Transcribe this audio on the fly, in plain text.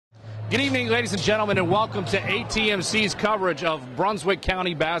Good evening, ladies and gentlemen, and welcome to ATMC's coverage of Brunswick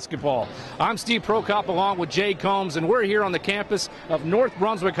County basketball. I'm Steve Prokop along with Jay Combs, and we're here on the campus of North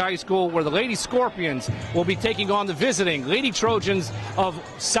Brunswick High School, where the Lady Scorpions will be taking on the visiting Lady Trojans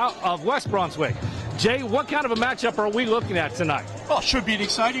of West Brunswick. Jay, what kind of a matchup are we looking at tonight? Well, should be an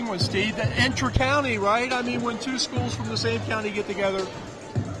exciting one, Steve. The intra-county, right? I mean, when two schools from the same county get together,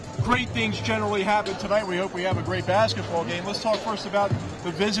 great things generally happen tonight. We hope we have a great basketball game. Let's talk first about the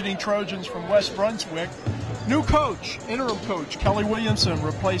visiting Trojans from West Brunswick. New coach, interim coach, Kelly Williamson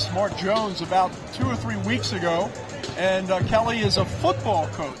replaced Mark Jones about 2 or 3 weeks ago. And Kelly is a football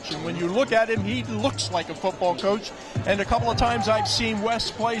coach. And when you look at him, he looks like a football coach. And a couple of times I've seen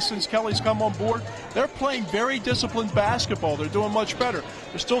West play since Kelly's come on board. They're playing very disciplined basketball. They're doing much better.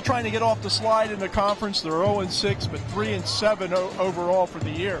 They're still trying to get off the slide in the conference. They're 0-6, but 3-7 overall for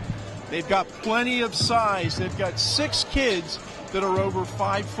the year. They've got plenty of size. They've got 6 kids that are over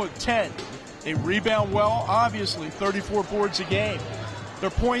 5'10". They rebound well, obviously, 34 boards a game. Their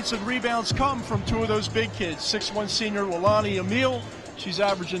points and rebounds come from 2 of those big kids. 6'1" senior Leilani Emile. She's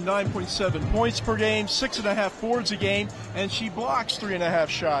averaging 9.7 points per game, 6.5 boards a game, and she blocks 3.5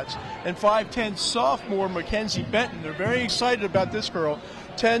 shots. And 5'10" sophomore Mackenzie Benton. They're very excited about this girl.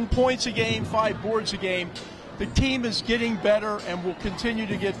 10 points a game, 5 boards a game. The team is getting better and will continue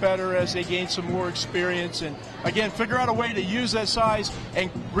to get better as they gain some more experience and, again, figure out a way to use that size and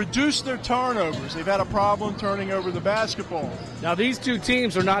reduce their turnovers. They've had a problem turning over the basketball. Now, these two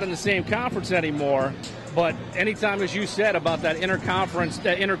teams are not in the same conference anymore, but anytime, as you said, about that inter-conference,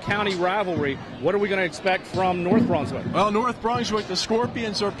 that inter-county rivalry, what are we going to expect from North Brunswick? Well, North Brunswick, the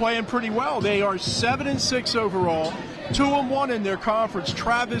Scorpions are playing pretty well. They are 7-6 overall. 2-1 in their conference.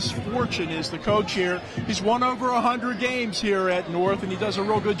 Travis Fortune is the coach here. He's won over 100 games here at North, and he does a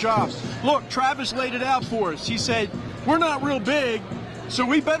real good job. Look, Travis laid it out for us. He said, we're not real big, so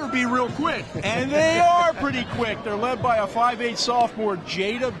we better be real quick. And they are pretty quick. They're led by a 5'8" sophomore,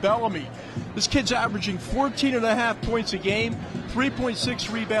 Jada Bellamy. This kid's averaging 14.5 points a game,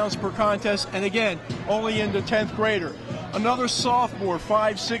 3.6 rebounds per contest, and again, only in the 10th grader. Another sophomore,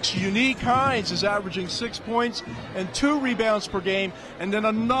 5'6", Unique Hines, is averaging 6 points and 2 rebounds per game. And then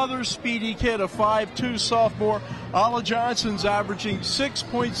another speedy kid, a 5'2" sophomore, Ala Johnson's averaging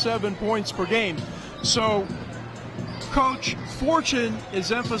 6.7 points per game. So Coach Fortune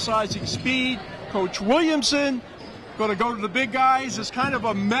is emphasizing speed. Coach Williamson going to go to the big guys. It's kind of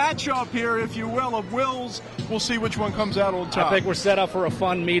a matchup here, if you will, of wills. We'll see which one comes out on top. I think we're set up for a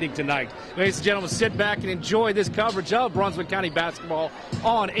fun meeting tonight. Ladies and gentlemen, sit back and enjoy this coverage of Brunswick County basketball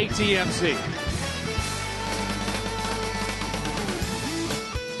on ATMC.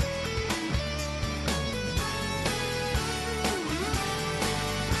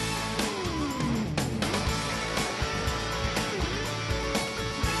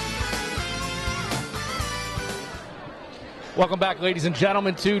 Welcome back, ladies and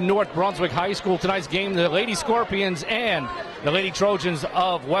gentlemen, to North Brunswick High School. Tonight's game, the Lady Scorpions and the Lady Trojans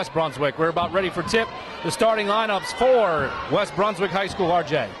of West Brunswick. We're about ready for tip. The starting lineups for West Brunswick High School,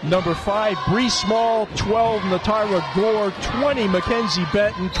 RJ. Number 5, Bree Small. 12, Natyra Gore. 20, Mackenzie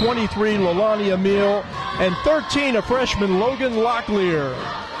Benton. 23, Leilani Emile. And 13, a freshman, Logan Locklear.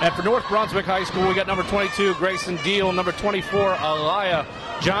 And for North Brunswick High School, we got number 22, Grayson Deal. Number 24, Aliyah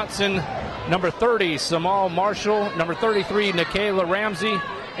Johnson. Number 30, Samal Marshall. Number 33, Nikayla Ramsey.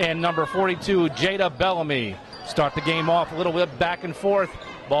 And number 42, Jada Bellamy. Start the game off a little bit back and forth.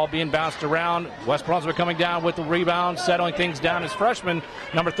 Ball being bounced around. West Brunswick coming down with the rebound. Settling things down as freshman,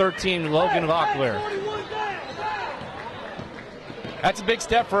 number 13, Logan Locklear. That's a big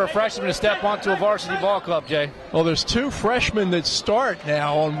step for a freshman to step onto a varsity ball club, Jay. Well, there's 2 freshmen that start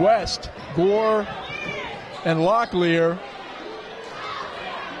now on West, Gore and Locklear.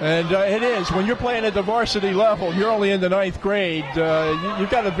 And it is. When you're playing at the varsity level, you're only in the 9th grade,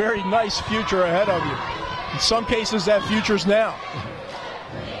 you've got a very nice future ahead of you. In some cases, that future's now.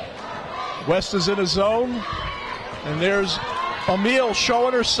 West is in a zone, and there's Emile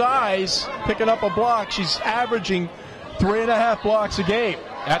showing her size, picking up a block. She's averaging 3.5 blocks a game.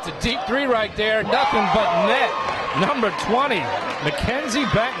 That's a deep 3 right there. Nothing but net. Number 20, Mackenzie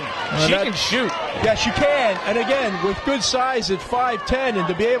Benton. She can shoot. Yeah, she can. And again, with good size at 5'10", and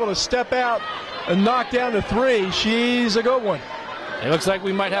to be able to step out and knock down the 3, she's a good one. It looks like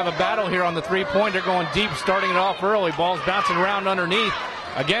we might have a battle here on the 3-point. Going deep, starting it off early. Ball's bouncing around underneath.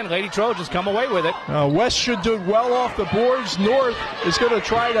 Again, Lady Trojans come away with it. West should do well off the boards. North is going to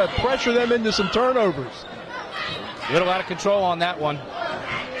try to pressure them into some turnovers. A little out of control on that one.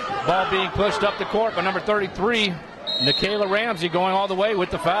 Ball being pushed up the court by number 33, Nikayla Ramsey, going all the way with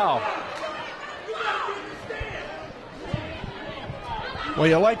the foul. Well,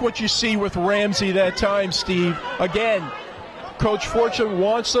 you like what you see with Ramsey that time, Steve. Again, Coach Fortune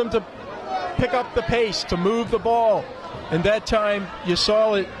wants them to pick up the pace, to move the ball. And that time, you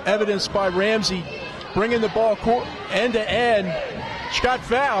saw it evidenced by Ramsey bringing the ball end to end. She got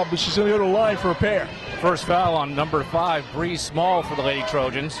fouled, but she's going to go to the line for a pair. First foul on number 5, Bree Small for the Lady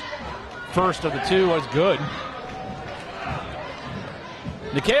Trojans. First of the 2 was good.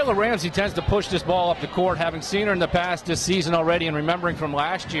 Nikayla Ramsey tends to push this ball up the court, having seen her in the past this season already and remembering from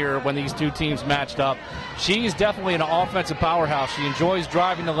last year when these two teams matched up. She's definitely an offensive powerhouse. She enjoys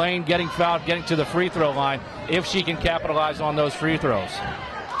driving the lane, getting fouled, getting to the free throw line if she can capitalize on those free throws.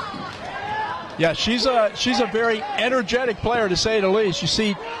 Yeah, she's a very energetic player, to say the least. You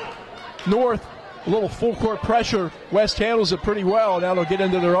see North, a little full court pressure. West handles it pretty well. Now they'll get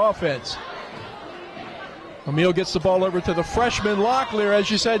into their offense. Emile gets the ball over to the freshman Locklear. As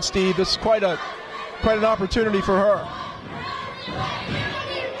you said, Steve, this is quite an opportunity for her.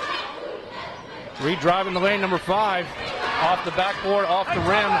 Redriving the lane, number 5, off the backboard, off the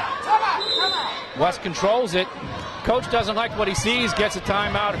rim. West controls it. Coach doesn't like what he sees, gets a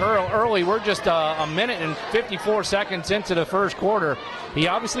timeout early. We're just a minute and 54 seconds into the first quarter. He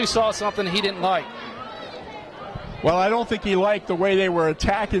obviously saw something he didn't like. Well, I don't think he liked the way they were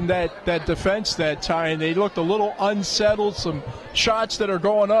attacking that defense that time. They looked a little unsettled. Some shots that are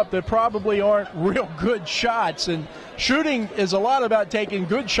going up that probably aren't real good shots. And shooting is a lot about taking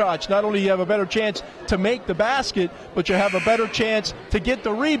good shots. Not only do you have a better chance to make the basket, but you have a better chance to get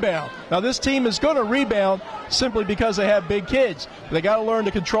the rebound. Now, this team is going to rebound simply because they have big kids. They got to learn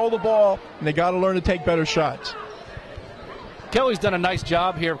to control the ball, and they got to learn to take better shots. Kelly's done a nice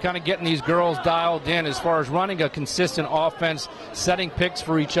job here of kind of getting these girls dialed in as far as running a consistent offense, setting picks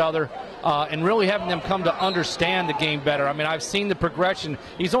for each other, and really having them come to understand the game better. I mean, I've seen the progression.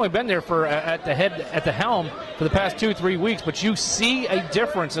 He's only been there for at the helm for the past 2-3 weeks, but you see a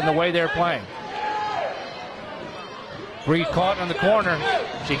difference in the way they're playing. Bree caught in the corner.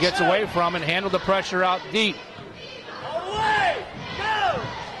 She gets away from it, handled the pressure out deep.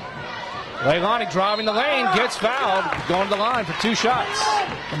 Leilani driving the lane, gets fouled, going to the line for 2 shots.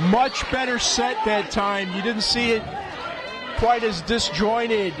 A much better set that time. You didn't see it quite as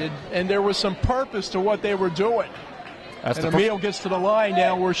disjointed, and there was some purpose to what they were doing. And Emile gets to the line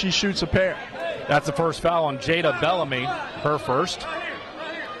now where she shoots a pair. That's the first foul on Jada Bellamy, her first.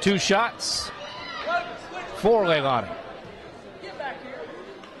 2 shots for Leilani.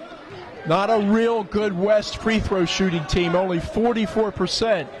 Not a real good West free throw shooting team, only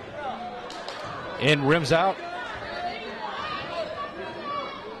 44%. In, rims out.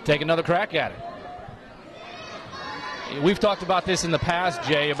 Take another crack at it. We've talked about this in the past,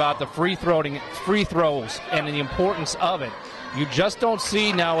 Jay, about the free throws and the importance of it. You just don't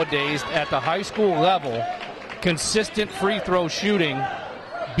see nowadays at the high school level consistent free throw shooting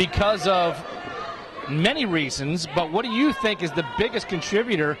because of many reasons, but what do you think is the biggest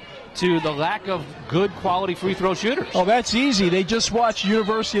contributor to the lack of good quality free throw shooters? Oh, that's easy. They just watched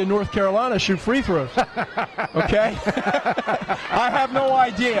University of North Carolina shoot free throws. Okay? I have no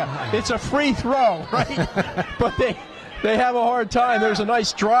idea. It's a free throw, right? But they have a hard time. There's a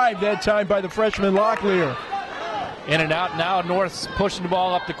nice drive that time by the freshman Locklear. In and out now. North's pushing the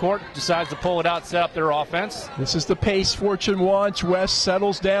ball up the court, decides to pull it out, set up their offense. This is the pace Fortune wants. West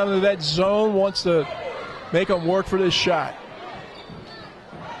settles down into that zone, wants to make them work for this shot.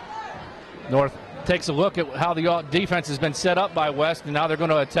 North takes a look at how the defense has been set up by West, and now they're going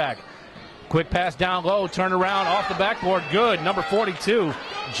to attack. Quick pass down low, turn around, off the backboard, good. Number 42,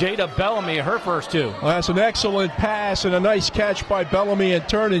 Jada Bellamy, her first 2. Well, that's an excellent pass and a nice catch by Bellamy and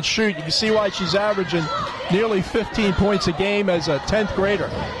turn and shoot. You can see why she's averaging nearly 15 points a game as a 10th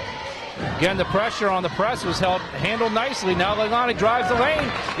grader. Again, the pressure on the press was handled nicely. Now Leilani drives the lane.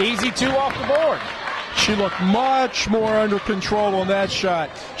 Easy 2 off the board. She looked much more under control on that shot.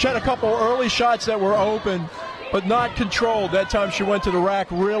 She had a couple early shots that were open, but not controlled. That time she went to the rack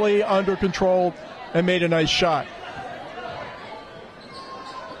really under control and made a nice shot.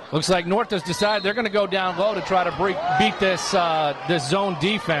 Looks like North has decided they're going to go down low to try to beat this zone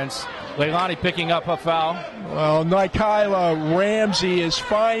defense. Leilani picking up a foul. Well, Nikayla Ramsey is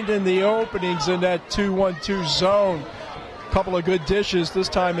finding the openings in that 2-1-2 zone. Couple of good dishes. This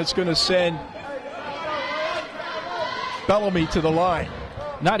time it's going to send Bellamy to the line.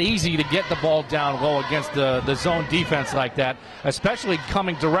 Not easy to get the ball down low against the zone defense like that, especially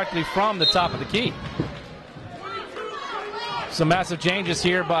coming directly from the top of the key. Some massive changes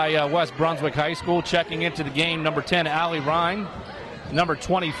here by West Brunswick High School. Checking into the game, number 10, Allie Ryan. Number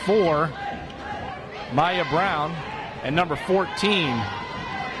 24, Maya Brown. And number 14,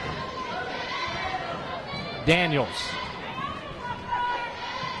 Daniels.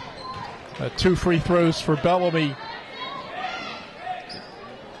 2 free throws for Bellamy.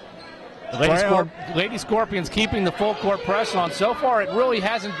 Lady Scorpions keeping the full court press on. So far, it really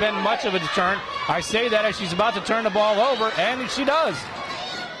hasn't been much of a deterrent. I say that as she's about to turn the ball over, and she does.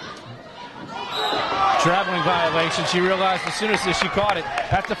 Traveling violation. She realized as soon as she caught it.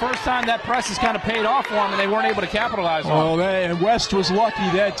 That's the first time that press has kind of paid off for them, and they weren't able to capitalize on it. And West was lucky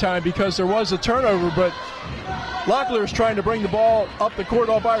that time because there was a turnover, but Locklear is trying to bring the ball up the court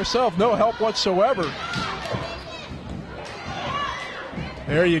all by herself. No help whatsoever.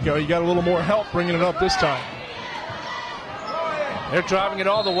 There you go. You got a little more help bringing it up this time. They're driving it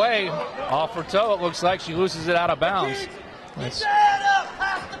all the way. Off her toe, it looks like she loses it out of bounds. It's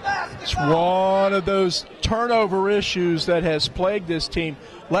one of those turnover issues that has plagued this team.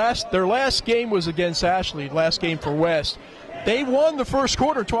 Their last game was against Ashley, last game for West. They won the first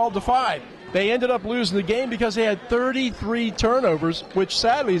quarter 12-5. They ended up losing the game because they had 33 turnovers, which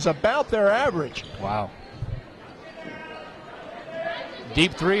sadly is about their average. Wow.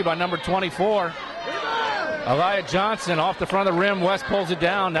 Deep three by number 24. Elia Johnson off the front of the rim. West pulls it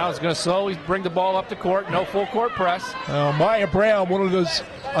down. Now it's going to slowly bring the ball up the court. No full court press. Maya Brown,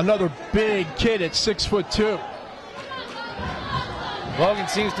 another big kid at 6'2". Logan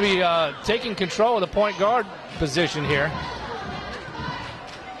seems to be taking control of the point guard position here.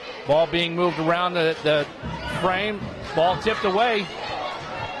 Ball being moved around the frame. Ball tipped away.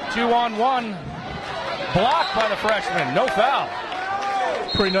 2-on-1. Blocked by the freshman. No foul.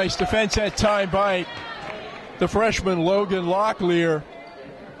 Pretty nice defense that time by the freshman Logan Locklear.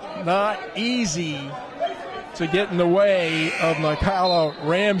 Not easy to get in the way of Makala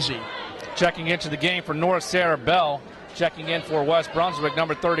Ramsey. Checking into the game for North Sarah Bell. Checking in for West Brunswick,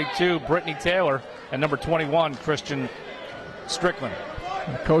 number 32, Brittany Taylor, and number 21, Christian Strickland.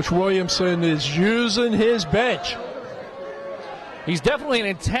 Coach Williamson is using his bench. He's definitely an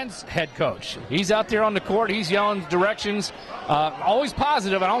intense head coach. He's out there on the court. He's yelling directions. Always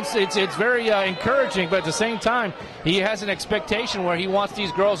positive. I don't say it's very encouraging, but at the same time, he has an expectation where he wants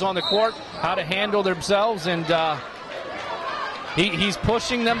these girls on the court, how to handle themselves, and he's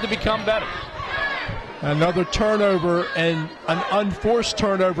pushing them to become better. Another turnover, and an unforced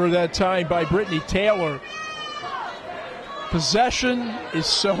turnover that time by Brittany Taylor. Possession is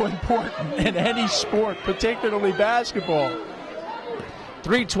so important in any sport, particularly basketball.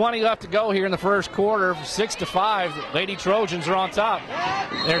 3:20 left to go here in the first quarter. 6-5. Lady Trojans are on top.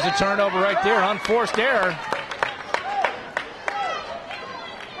 There's a turnover right there. Unforced error.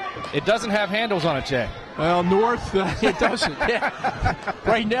 It doesn't have handles on it, Jay. Well, North, it doesn't. Yeah.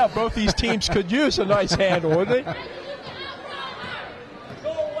 Right now, both these teams could use a nice handle, wouldn't they?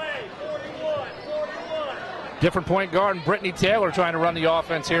 Different point guard and Brittany Taylor trying to run the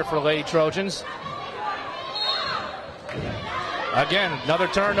offense here for the Lady Trojans. Again, another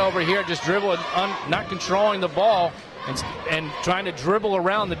turnover here, just dribbling, not controlling the ball and trying to dribble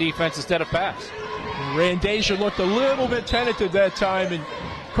around the defense instead of pass. Randazia looked a little bit tentative that time, and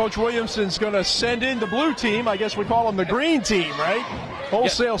Coach Williamson's going to send in the blue team. I guess we call them the green team, right?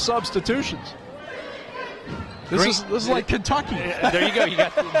 Wholesale substitutions. This is like Kentucky. There you go. You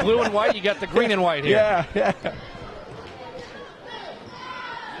got the blue and white. You got the green and white here. Yeah.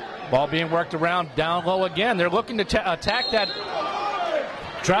 Ball being worked around down low again. They're looking to attack that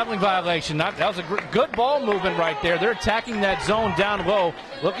traveling violation. That was a good ball movement right there. They're attacking that zone down low,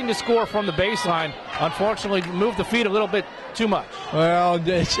 looking to score from the baseline. Unfortunately, moved the feet a little bit too much. Well,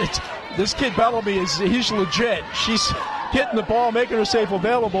 this kid Bellamy he's legit. She's getting the ball, making herself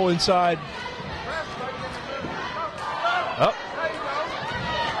available inside. Oh.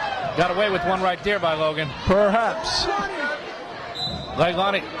 Got away with one right there by Logan. Perhaps.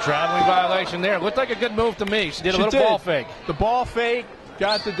 Leilani, traveling violation there. Looked like a good move to me. She did a little ball fake. The ball fake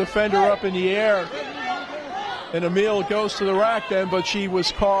got the defender up in the air. And Emile goes to the rack then, but she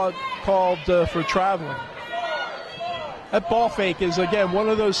was called for traveling. That ball fake is, again, one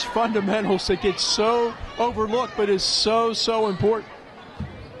of those fundamentals that gets so overlooked, but is so important.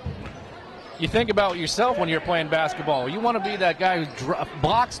 You think about yourself when you're playing basketball. You want to be that guy who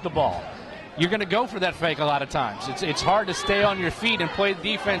blocks the ball. You're going to go for that fake a lot of times. It's hard to stay on your feet and play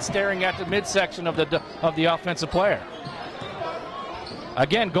defense staring at the midsection of the offensive player.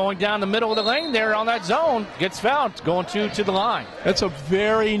 Again, going down the middle of the lane there on that zone, gets fouled, going to the line. That's a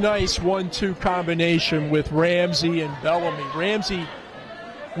very nice 1-2 combination with Ramsey and Bellamy. Ramsey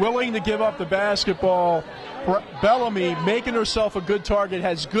willing to give up the basketball. Bellamy making herself a good target,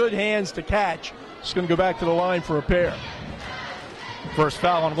 has good hands to catch. She's going to go back to the line for a pair. First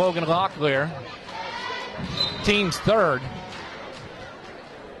foul on Logan Locklear. Team's third.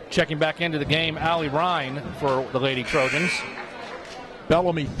 Checking back into the game, Allie Ryan for the Lady Trojans.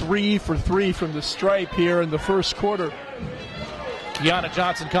 Bellamy 3 for 3 from the stripe here in the first quarter. Kiana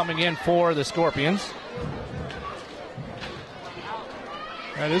Johnson coming in for the Scorpions.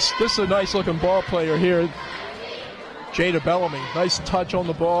 And this is a nice looking ball player here. Jada Bellamy, nice touch on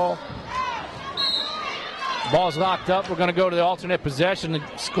the ball. Ball's locked up. We're going to go to the alternate possession. The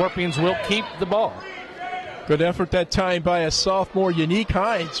Scorpions will keep the ball. Good effort that time by a sophomore, Unique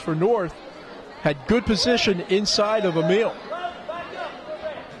Hines for North. Had good position inside of Emil.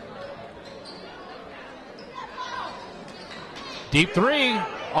 Deep three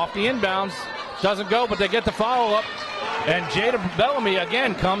off the inbounds. Doesn't go, but they get the follow-up. And Jada Bellamy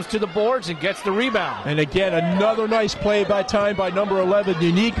again comes to the boards and gets the rebound. And again, another nice play by number 11,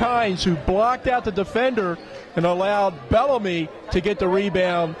 Unique Hines, who blocked out the defender and allowed Bellamy to get the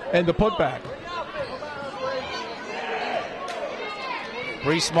rebound and the putback.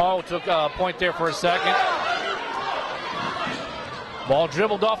 Bree Small took a point there for a second. Ball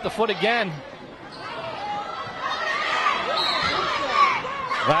dribbled off the foot again.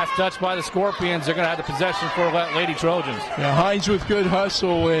 Last touch by the Scorpions. They're going to have the possession for Lady Trojans. Yeah, Hines with good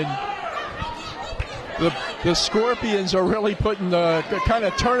hustle, and the Scorpions are really putting kind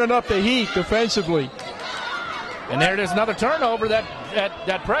of turning up the heat defensively. And there it is, another turnover.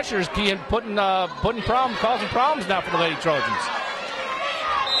 That pressure is key and causing problems now for the Lady Trojans.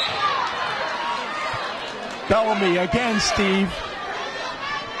 Bellamy again, Steve.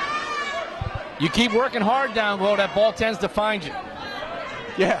 You keep working hard down low, that ball tends to find you.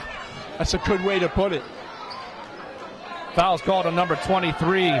 Yeah, that's a good way to put it. Foul's called on number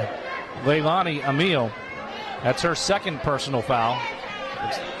 23, Leilani Emil. That's her second personal foul.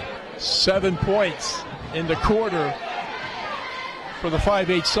 7 points in the quarter for the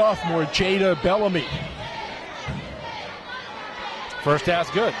 5'8" sophomore, Jada Bellamy. First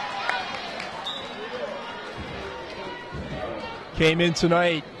half's good. Came in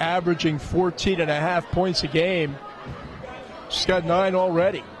tonight averaging 14.5 points a game. She's got 9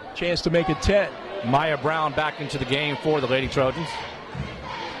 already. Chance to make it 10. Maya Brown back into the game for the Lady Trojans.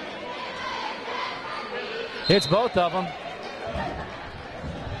 Hits both of them.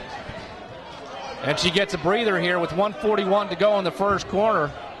 And she gets a breather here with 1:41 to go in the first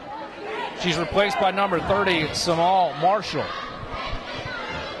quarter. She's replaced by number 30, Samal Marshall.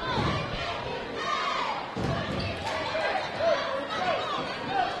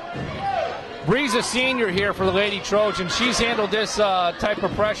 Bree's a senior here for the Lady Trojans. She's handled this type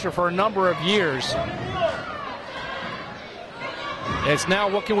of pressure for a number of years. It's now,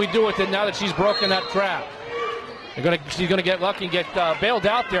 what can we do with it now that she's broken that trap? She's going to get lucky and get bailed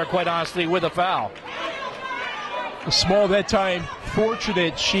out there, quite honestly, with a foul. Small that time,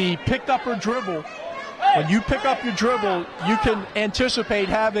 fortunate. She picked up her dribble. When you pick up your dribble, you can anticipate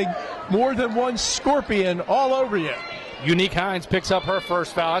having more than one Scorpion all over you. Unique Hines picks up her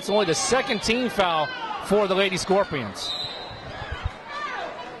first foul. That's only the second team foul for the Lady Scorpions.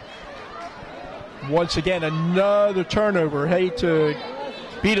 Once again, another turnover. Hate to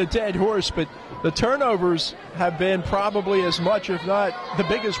beat a dead horse, but the turnovers have been probably as much, if not the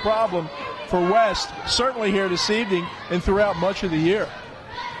biggest problem for West, certainly here this evening and throughout much of the year.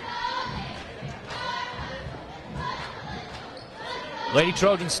 Lady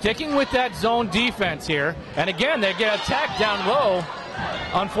Trojans sticking with that zone defense here. And again, they get attacked down low.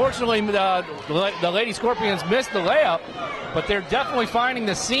 Unfortunately, the Lady Scorpions missed the layup, but they're definitely finding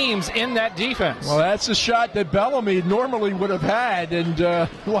the seams in that defense. Well, that's a shot that Bellamy normally would have had and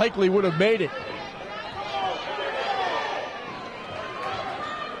likely would have made it.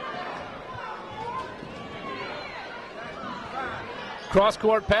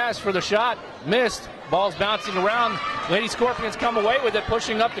 Cross-court pass for the shot. Missed. Ball's bouncing around. Lady Scorpions come away with it,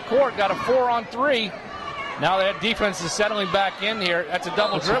 pushing up the court. Got a 4-on-3. Now that defense is settling back in here. That's a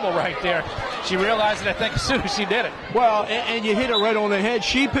double dribble right there. She realized it, I think, as soon as she did it. Well, and you hit it right on the head.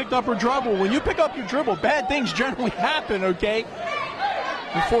 She picked up her dribble. When you pick up your dribble, bad things generally happen, okay?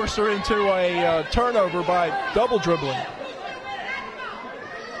 You force her into a turnover by double dribbling.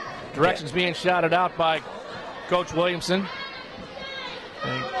 Directions being shouted out by Coach Williamson.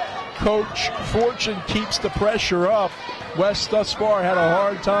 And Coach Fortune keeps the pressure up. West thus far had a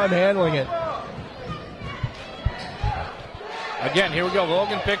hard time handling it. Again, here we go.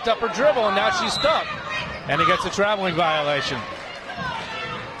 Logan picked up her dribble, and now she's stuck. And he gets a traveling violation.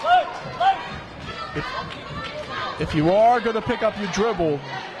 If you are going to pick up your dribble,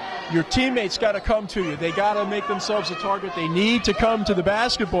 your teammates got to come to you. They got to make themselves a target. They need to come to the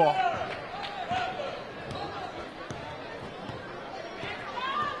basketball.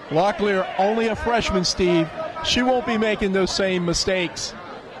 Locklear, only a freshman, Steve. She won't be making those same mistakes.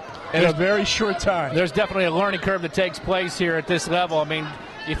 in a very short time. There's definitely a learning curve that takes place here at this level. I mean,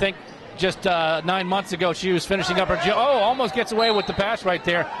 you think just 9 months ago she was finishing up her almost gets away with the pass right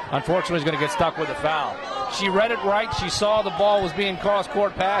there. Unfortunately, is going to get stuck with a foul. She read it right. She saw the ball was being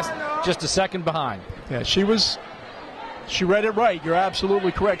cross-court passed, just a second behind. Yeah, she read it right. You're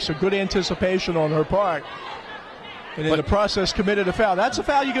absolutely correct. So good anticipation on her part. And in the process, committed a foul. That's a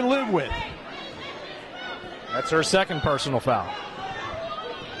foul you can live with. That's her second personal foul.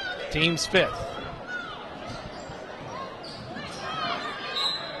 Team's fifth.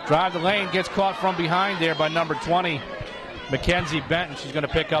 Drive the lane, gets caught from behind there by number 20, Mackenzie Benton. She's going to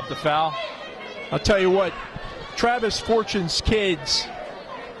pick up the foul. I'll tell you what, Travis Fortune's kids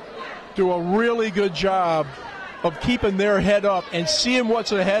do a really good job of keeping their head up and seeing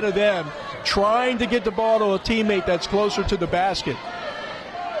what's ahead of them, trying to get the ball to a teammate that's closer to the basket.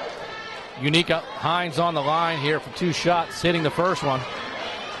 Unica Hines on the line here for 2 shots, hitting the first one.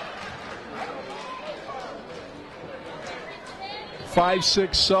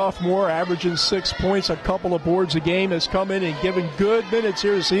 5'6" sophomore, averaging 6 points, a couple of boards a game, has come in and given good minutes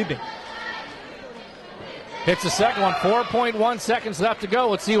here this evening. Hits the second one, 4.1 seconds left to go.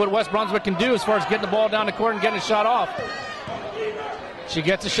 Let's see what West Brunswick can do as far as getting the ball down the court and getting a shot off. She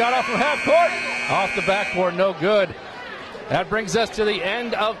gets a shot off from half court. Off the backboard, no good. That brings us to the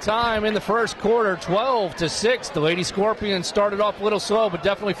end of time in the first quarter, 12-6. The Lady Scorpions started off a little slow, but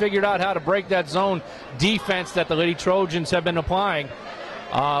definitely figured out how to break that zone defense that the Lady Trojans have been applying.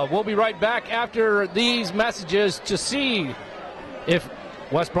 We'll be right back after these messages to see if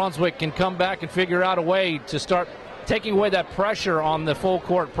West Brunswick can come back and figure out a way to start taking away that pressure on the full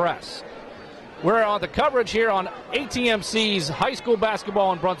court press. We're on the coverage here on ATMC's high school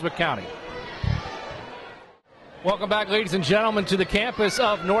basketball in Brunswick County. Welcome back, ladies and gentlemen, to the campus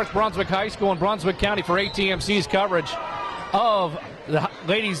of North Brunswick High School in Brunswick County for ATMC's coverage of the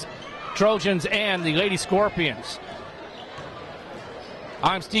Ladies Trojans and the Lady Scorpions.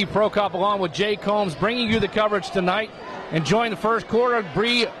 I'm Steve Prokop along with Jay Combs bringing you the coverage tonight. Enjoying the first quarter,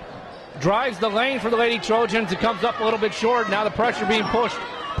 Bree drives the lane for the Lady Trojans. It comes up a little bit short. Now the pressure being pushed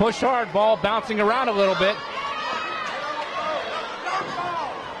hard, ball bouncing around a little bit.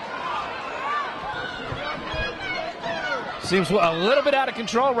 Seems a little bit out of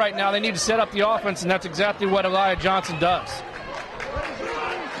control right now. They need to set up the offense, and that's exactly what Elia Johnson does.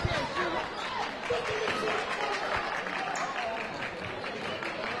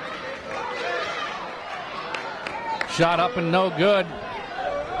 Shot up and no good.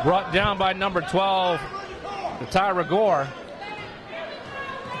 Brought down by number 12, Tyra Gore.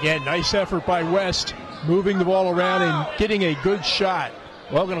 Again, nice effort by West, moving the ball around and getting a good shot.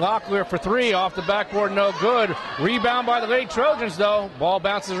 Logan Locklear for 3, off the backboard, no good. Rebound by the Lady Trojans, though. Ball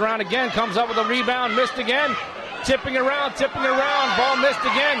bounces around again, comes up with a rebound, missed again. Tipping around, ball missed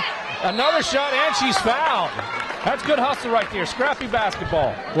again. Another shot, and she's fouled. That's good hustle right there, scrappy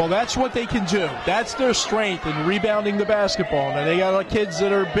basketball. Well, that's what they can do. That's their strength in rebounding the basketball. Now, they got kids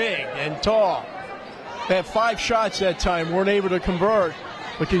that are big and tall. They had 5 shots that time, weren't able to convert.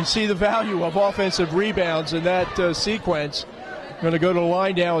 But you can see the value of offensive rebounds in that sequence. Going to go to the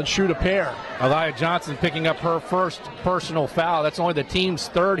line now and shoot a pair. Elia Johnson picking up her first personal foul. That's only the team's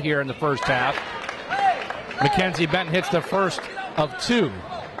third here in the first half. Mackenzie Benton hits the first of 2.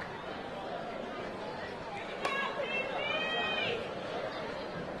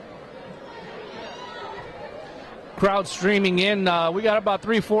 Crowd streaming in. We got about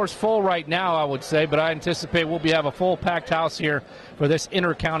 3/4 full right now, I would say, but I anticipate we'll have a full packed house here for this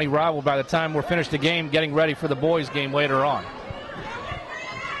inter-county rival by the time we're finished the game, getting ready for the boys' game later on.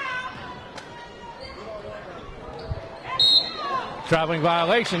 Traveling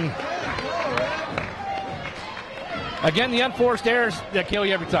violation. Again, the unforced errors that kill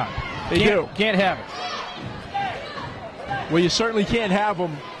you every time. Can't have it. Well, you certainly can't have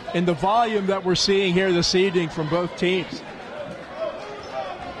them in the volume that we're seeing here this evening from both teams.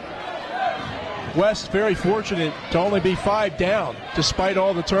 West very fortunate to only be 5 down despite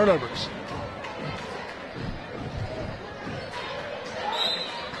all the turnovers.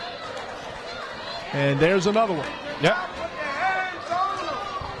 And there's another one. Yep.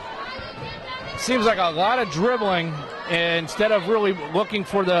 Seems like a lot of dribbling instead of really looking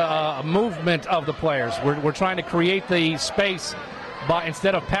for the movement of the players. We're trying to create the space, but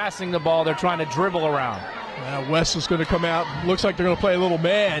instead of passing the ball, they're trying to dribble around. West is going to come out. Looks like they're going to play a little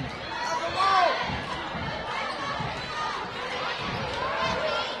man.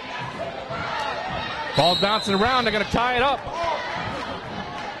 Ball's bouncing around. They're going to tie it up.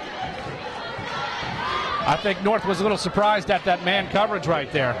 I think North was a little surprised at that man coverage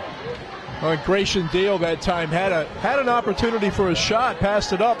right there. Grayson Deal that time had an opportunity for a shot,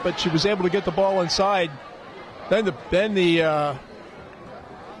 passed it up, but she was able to get the ball inside. Then the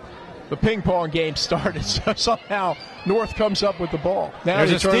ping pong game started. So somehow North comes up with the ball. Now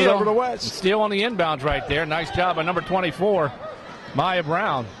they turn it over to West. Steal on the inbounds right there. Nice job by number 24, Maya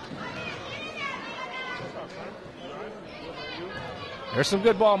Brown. There's some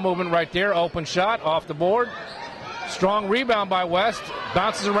good ball movement right there. Open shot off the board. Strong rebound by West.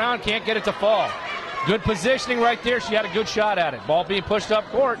 Bounces around, can't get it to fall. Good positioning right there. She had a good shot at it. Ball being pushed up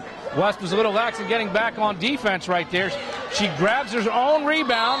court. West was a little lax in getting back on defense right there. She grabs her own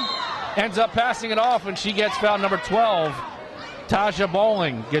rebound, ends up passing it off, and she gets fouled. Number 12, Taja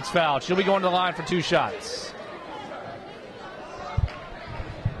Bowling, gets fouled. She'll be going to the line for 2 shots.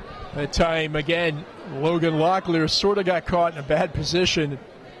 That time, again, Logan Locklear sort of got caught in a bad position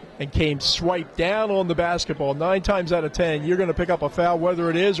and came swiped down on the basketball. 9 times out of 10, you're going to pick up a foul, whether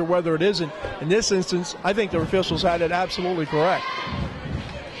it is or whether it isn't. In this instance, I think the officials had it absolutely correct.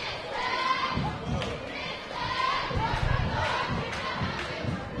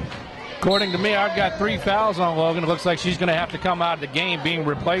 According to me, I've got 3 fouls on Logan. It looks like she's going to have to come out of the game, being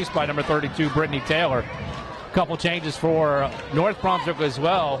replaced by number 32, Brittany Taylor. A couple changes for North Brunswick as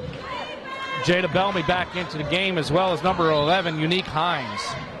well. Jada Bellamy back into the game, as well as number 11, Unique Hines.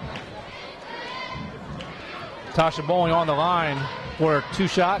 Tasha Bowling on the line for 2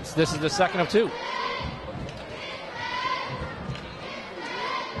 shots. This is the second of 2.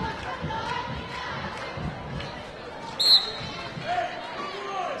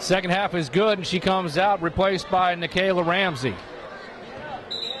 Second half is good, and she comes out replaced by Nikayla Ramsey.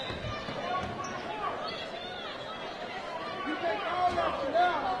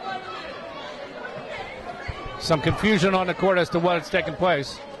 Some confusion on the court as to what is taking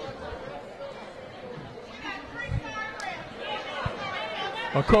place.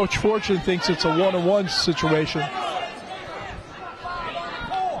 Well, Coach Fortune thinks it's a 1-on-1 situation.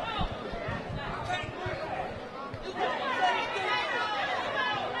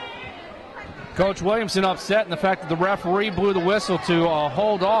 Coach Williamson upset in the fact that the referee blew the whistle to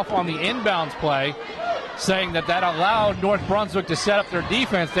hold off on the inbounds play, saying that allowed North Brunswick to set up their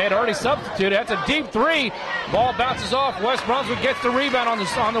defense. They had already substituted. That's a deep 3. Ball bounces off. West Brunswick gets the rebound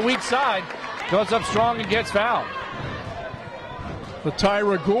on the weak side. Goes up strong and gets fouled.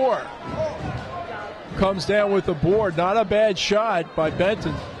 Tyra Gore comes down with the board. Not a bad shot by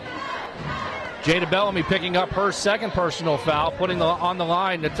Benton. Jada Bellamy picking up her second personal foul, putting on the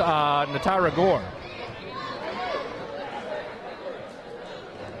line Tyra Gore.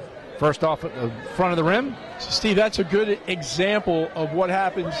 First off at the front of the rim. Steve, that's a good example of what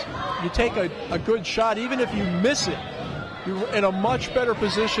happens. You take a good shot, even if you miss it, you're in a much better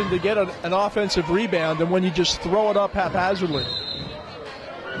position to get an offensive rebound than when you just throw it up haphazardly.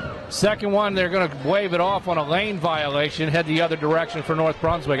 Second one, they're going to wave it off on a lane violation, head the other direction for North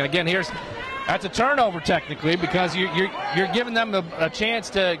Brunswick. And again, that's a turnover technically, because you're giving them a chance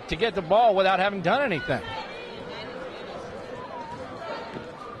to get the ball without having done anything.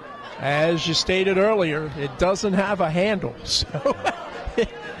 As you stated earlier, it doesn't have a handle, so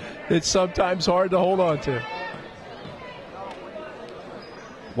it's sometimes hard to hold on to.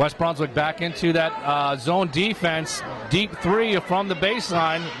 West Brunswick back into that zone defense. Deep 3 from the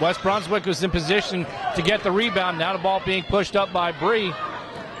baseline. West Brunswick was in position to get the rebound. Now the ball being pushed up by Bree.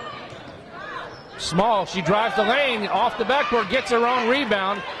 Small, she drives the lane off the backboard, gets her own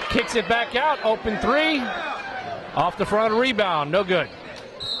rebound, kicks it back out. Open 3. Off the front of the rebound. No good.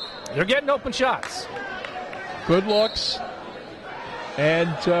 They're getting open shots. Good looks.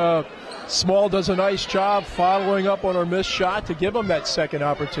 And Small does a nice job following up on her missed shot to give them that second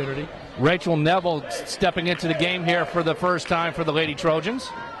opportunity. Rachel Neville stepping into the game here for the first time for the Lady Trojans.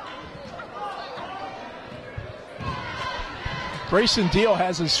 Grayson Deal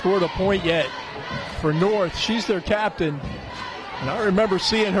hasn't scored a point yet for North. She's their captain. And I remember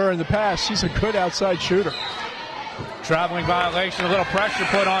seeing her in the past. She's a good outside shooter. Traveling violation, a little pressure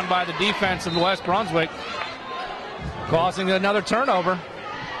put on by the defense of West Brunswick, causing another turnover.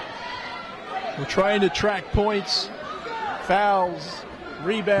 We're trying to track points, fouls,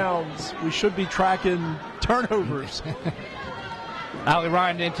 rebounds. We should be tracking turnovers. Allie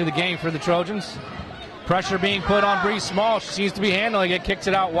Ryan into the game for the Trojans. Pressure being put on Bree Small. She seems to be handling it, kicks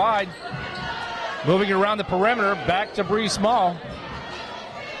it out wide. Moving it around the perimeter, back to Bree Small.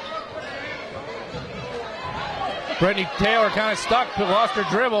 Brittany Taylor kind of stuck, lost her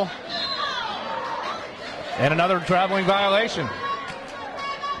dribble. And another traveling violation.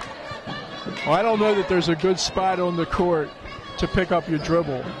 Well, I don't know that there's a good spot on the court to pick up your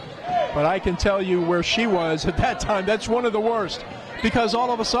dribble, but I can tell you where she was at that time. That's one of the worst, because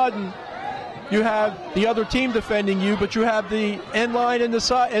all of a sudden you have the other team defending you, but you have the end line and the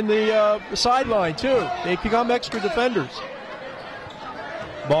sideline too. They become extra defenders.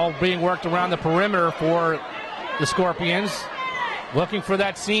 Ball being worked around the perimeter for the Scorpions. Looking for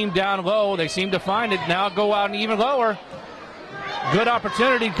that seam down low. They seem to find it. Now go out and even lower. Good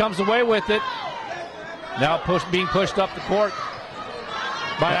opportunity, comes away with it. Now being pushed up the court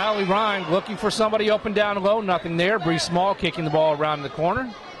by Allie Ryan, looking for somebody open down low. Nothing there. Bree Small kicking the ball around the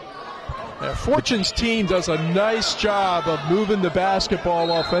corner. Fortune's team does a nice job of moving the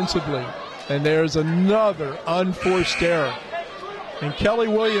basketball offensively. And there's another unforced error. And Kelly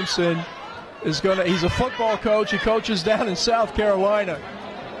Williamson he's a football coach. He coaches down in South Carolina.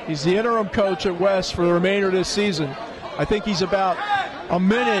 He's the interim coach at West for the remainder of this season. I think he's about a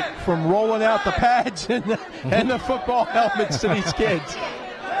minute from rolling out the pads and the football helmets to these kids.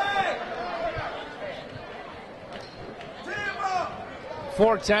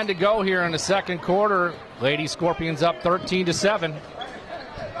 .4:10 to go here in the second quarter. Lady Scorpions up 13-7.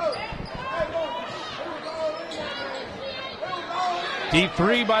 Deep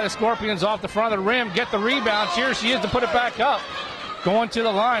three by the Scorpions off the front of the rim. Get the rebound. Here she is to put it back up. Going to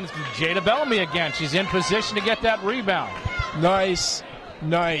the line. Jada Bellamy again. She's in position to get that rebound. Nice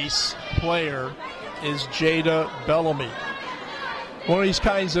player is Jada Bellamy. One of these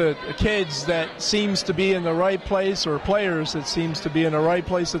kinds of kids that seems to be in the right place, or players that seems to be in the right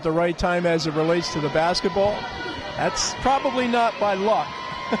place at the right time as it relates to the basketball. That's probably not by luck.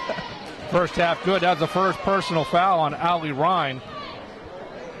 First half good. That's the first personal foul on Allie Ryan.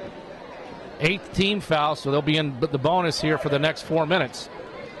 8th team foul, so they'll be in the bonus here for the next 4 minutes.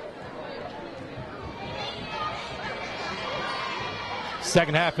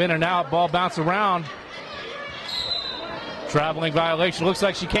 Second half in and out. Ball bounce around. Traveling violation. Looks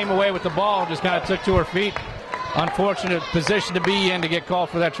like she came away with the ball, just kind of took to her feet. Unfortunate position to be in to get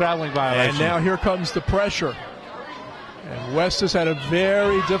called for that traveling violation. And now here comes the pressure. And West has had a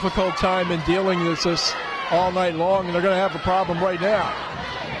very difficult time in dealing with this all night long, and they're going to have a problem right now.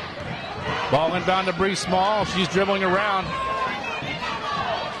 Ball inbound to Bree Small. She's dribbling around.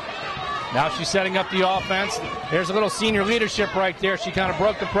 Now she's setting up the offense. There's a little senior leadership right there. She kind of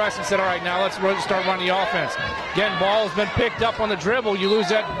broke the press and said, all right, now let's start running the offense. Again, ball has been picked up on the dribble. You lose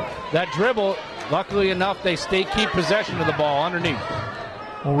that dribble. Luckily enough, they keep possession of the ball underneath.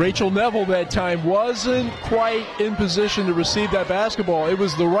 Well, Rachel Neville that time wasn't quite in position to receive that basketball. It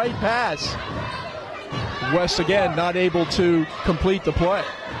was the right pass. West, again, not able to complete the play.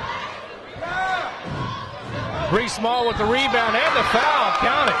 Bree Small with the rebound and the foul.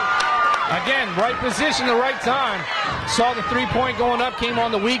 Count it. Again, right position, the right time. Saw the three-point going up, came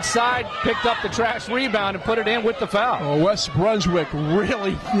on the weak side, picked up the trash rebound and put it in with the foul. Well, West Brunswick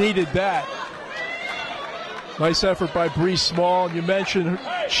really needed that. Nice effort by Bree Small. You mentioned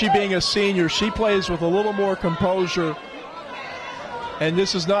she being a senior. She plays with a little more composure. And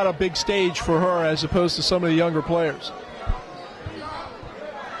this is not a big stage for her as opposed to some of the younger players.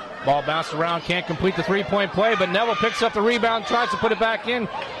 Ball bounced around, can't complete the three-point play, but Neville picks up the rebound, tries to put it back in.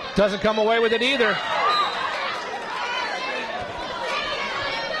 Doesn't come away with it either.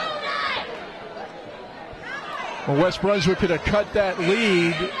 Well, West Brunswick could have cut that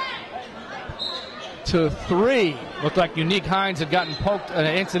lead to 3. Looked like Unique Hines had gotten poked, an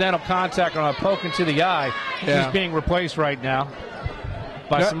incidental contact on a poke into the eye. Yeah. She's being replaced right now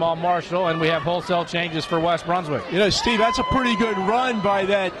by Samal Marshall, and we have wholesale changes for West Brunswick. You know, Steve, that's a pretty good run by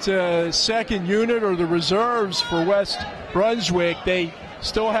that second unit or the reserves for West Brunswick. They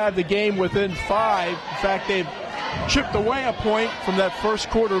still have the game within 5. In fact, they've chipped away a point from that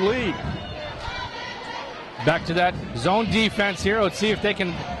first quarter lead. Back to that zone defense here. Let's see if they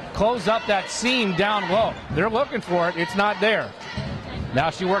can close up that seam down low. They're looking for it. It's not there.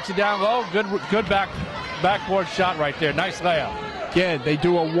 Now she works it down low. Good backboard shot right there. Nice layup. Again, they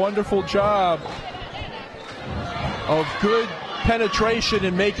do a wonderful job of good penetration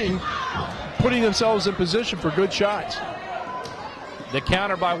and putting themselves in position for good shots. The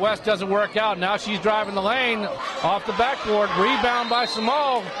counter by West doesn't work out. Now she's driving the lane off the backboard. Rebound by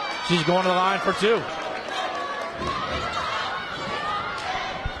Samal. She's going to the line for 2.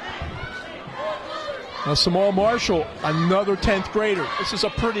 Now Samal Marshall, another 10th grader. This is a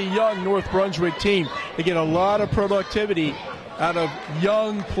pretty young North Brunswick team. They get a lot of productivity out of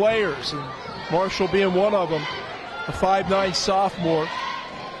young players, and Marshall being one of them, a 5'9" sophomore.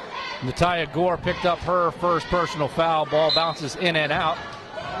 Natalia Gore picked up her first personal foul. Ball bounces in and out.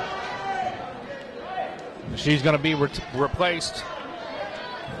 She's going to be replaced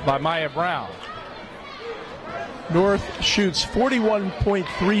by Maya Brown. North shoots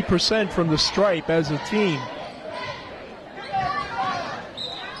 41.3% from the stripe as a team.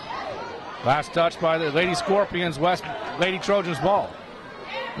 Last touch by the Lady Scorpions, West Lady Trojans ball.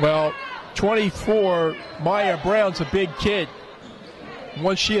 Well, 24, Maya Brown's a big kid.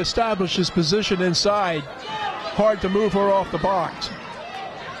 Once she establishes position inside, hard to move her off the box.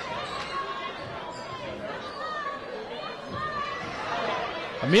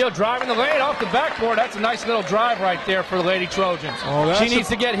 Emil driving the lane off the backboard. That's a nice little drive right there for the Lady Trojans. Oh, she needs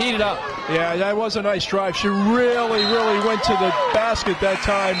to get heated up. Yeah, that was a nice drive. She really went to the basket that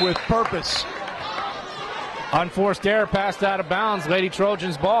time with purpose. Unforced error, passed out of bounds. Lady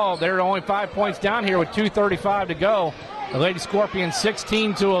Trojans ball. They're only 5 points down here with 2:35 to go. The Lady Scorpions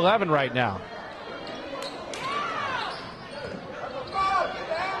 16-11 right now.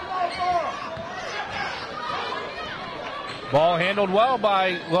 Ball handled well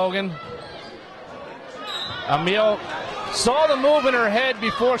by Logan. Emil saw the move in her head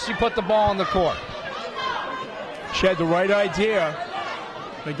before she put the ball on the court. She had the right idea.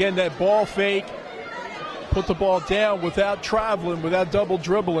 Again, that ball fake, put the ball down without traveling, without double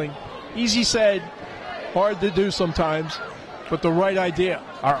dribbling. Easy said, hard to do sometimes, but the right idea.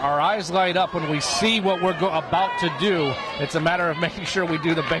 Our eyes light up when we see what we're about to do. It's a matter of making sure we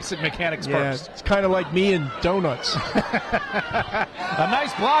do the basic mechanics first. It's kind of like me and donuts. A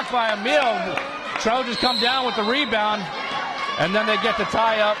nice block by Emil. Trojans come down with the rebound, and then they get the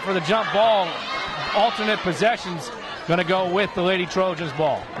tie up for the jump ball. Alternate possessions going to go with the Lady Trojans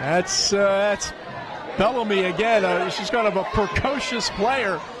ball. That's Bellamy again. She's kind of a precocious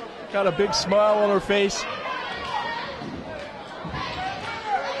player. Got a big smile on her face.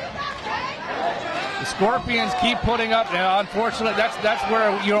 The Scorpions keep putting up. Unfortunately, that's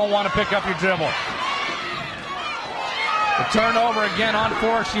where you don't want to pick up your dribble. The turnover again on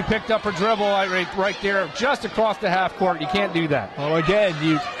four. She picked up her dribble right there, just across the half court. You can't do that. Well, again,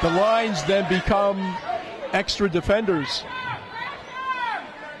 the lines then become extra defenders.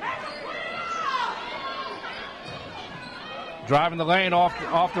 Driving the lane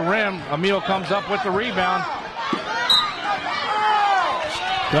off the rim. Emil comes up with the rebound.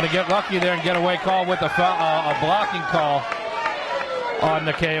 Going to get lucky there and get away call with a blocking call on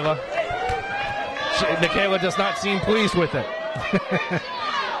Nikayla. Nikayla does not seem pleased with it.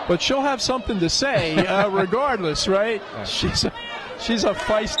 But she'll have something to say regardless, right? She's a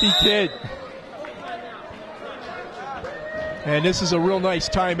feisty kid. And this is a real nice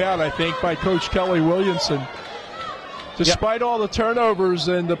timeout, I think, by Coach Kelly Williamson. Despite all the turnovers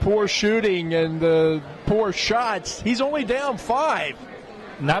and the poor shooting and the poor shots, he's only down 5.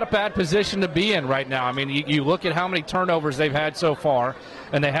 Not a bad position to be in right now. I mean, you look at how many turnovers they've had so far,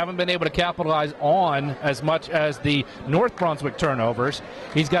 and they haven't been able to capitalize on as much as the North Brunswick turnovers.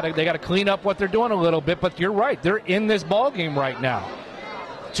 They got to clean up what they're doing a little bit, but you're right. They're in this ball game right now.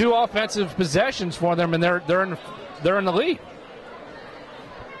 2 offensive possessions for them, and they're in the lead.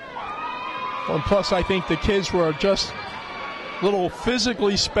 Well, and plus, I think the kids were just a little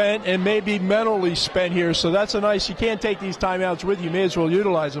physically spent and maybe mentally spent here. So that's a nice, you can't take these timeouts with you. You may as well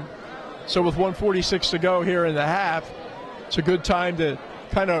utilize them. So with 1:46 to go here in the half, it's a good time to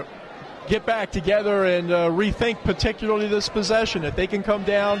kind of get back together and rethink particularly this possession. If they can come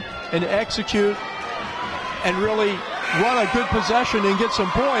down and execute and really run a good possession and get some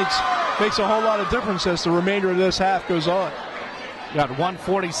points, makes a whole lot of difference as the remainder of this half goes on. Got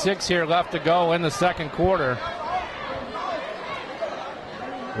 1:46 here left to go in the second quarter.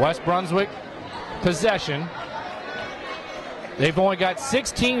 West Brunswick possession. They've only got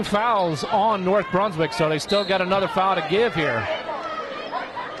 16 fouls on North Brunswick, so they still got another foul to give here.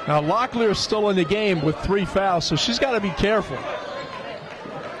 Now Locklear's still in the game with 3 fouls, so she's got to be careful.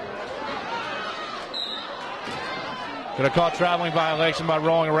 Going to call traveling violation by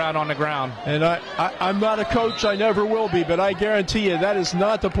rolling around on the ground. And I'm not a coach, I never will be, but I guarantee you that is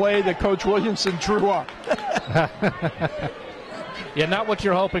not the play that Coach Williamson drew up. Yeah, not what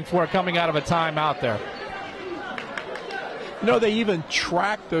you're hoping for coming out of a timeout there. You know, they even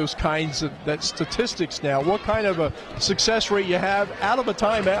track those kinds of statistics now. What kind of a success rate you have out of a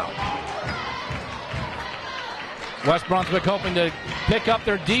timeout. West Brunswick hoping to pick up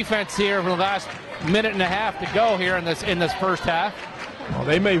their defense here for the last minute and a half to go here in this first half. Well,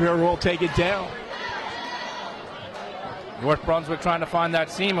 they may very well take it down. North Brunswick trying to find that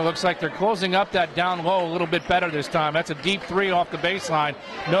seam. It looks like they're closing up that down low a little bit better this time. That's a deep 3 off the baseline.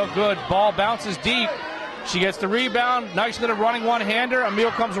 No good. Ball bounces deep. She gets the rebound. Nice little running one-hander. Emil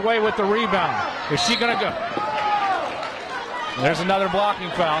comes away with the rebound. Is she going to go? There's another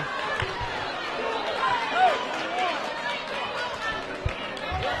blocking foul.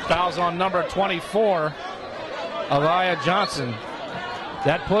 Fouls on number 24, Aliyah Johnson.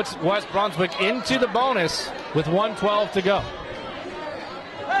 That puts West Brunswick into the bonus with 1:12 to go.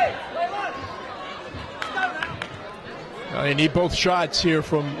 They need both shots here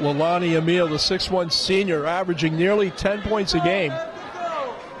from Leilani Emil, the 6'1 senior, averaging nearly 10 points a game.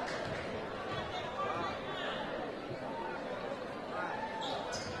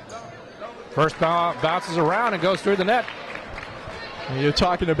 First bounces around and goes through the net. You're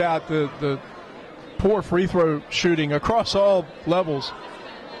talking about the poor free throw shooting across all levels.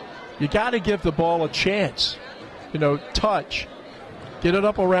 You got to give the ball a chance. Touch. Get it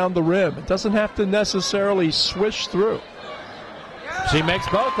up around the rim. It doesn't have to necessarily swish through. She makes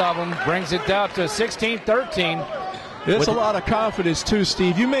both of them, brings it down to 16-13. There's a lot of confidence, too,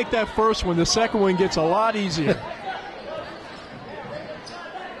 Steve. You make that first one, the second one gets a lot easier.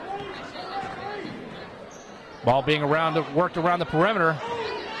 Ball being worked around the perimeter.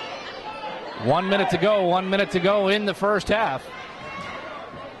 1 minute to go, 1 minute to go in the first half.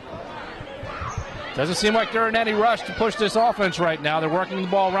 Doesn't seem like they're in any rush to push this offense right now. They're working the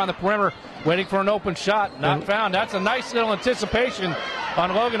ball around the perimeter, waiting for an open shot. Not found. That's a nice little anticipation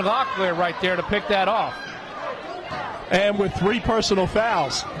on Logan Locklear right there to pick that off. And with 3 personal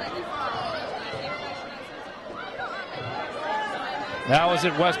fouls. Now is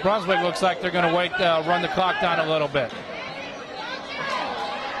it West Brunswick? Looks like they're going to run the clock down a little bit.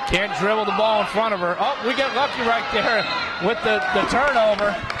 Can't dribble the ball in front of her. Oh, we get lucky right there with the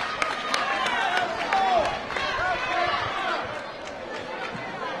turnover.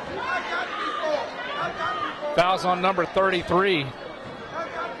 Fouls on number 33.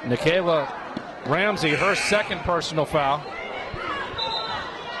 Nikayla Ramsey, her second personal foul.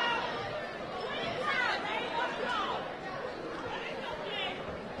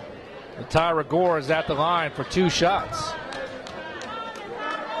 Tyra Gore is at the line for 2 shots.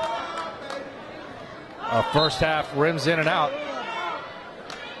 First half rims in and out.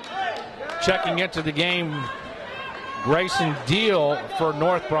 Checking into the game, Grayson Deal for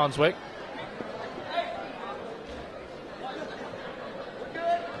North Brunswick.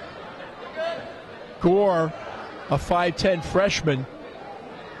 Gore, a 5'10 freshman,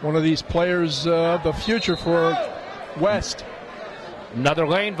 one of these players of the future for West. Another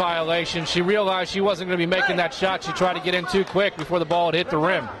lane violation. She realized she wasn't going to be making that shot. She tried to get in too quick before the ball had hit the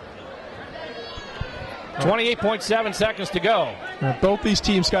rim. 28.7 seconds to go. Both these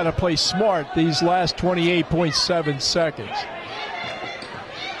teams got to play smart these last 28.7 seconds.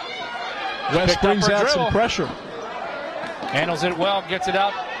 West brings out some pressure. Handles it well, gets it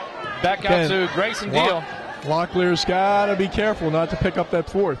out. Back out to Grayson Deal. Locklear's got to be careful not to pick up that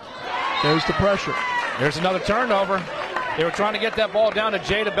fourth. There's the pressure. There's another turnover. They were trying to get that ball down to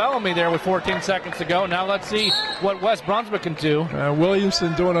Jada Bellamy there with 14 seconds to go. Now let's see what West Brunswick can do.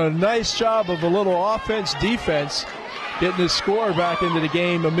 Williamson doing a nice job of a little offense-defense, getting his score back into the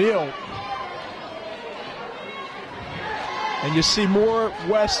game. Emil. And you see more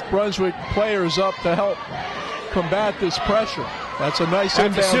West Brunswick players up to help combat this pressure. That's a nice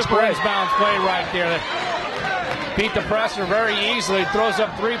inbounds play. Inbounds play right there. That beat the pressure very easily. Throws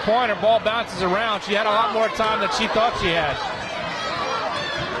up three-pointer. Ball bounces around. She had a lot more time than she thought she had.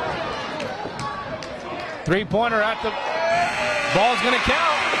 Three-pointer at the ball's going to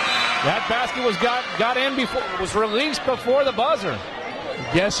count. That basket got in before, was released before the buzzer.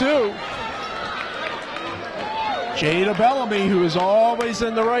 Guess who? Jada Bellamy, who is always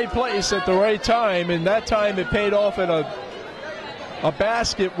in the right place at the right time, and that time it paid off at a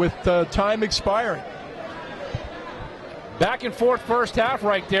basket with time expiring. Back and forth first half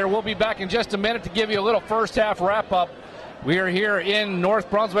right there. We'll be back in just a minute to give you a little first half wrap-up. We are here in North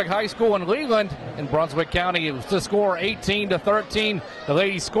Brunswick High School in Leland in Brunswick County. It was the score 18-13. The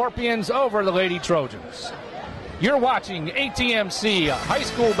Lady Scorpions over the Lady Trojans. You're watching ATMC High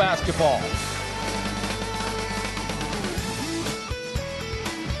School Basketball.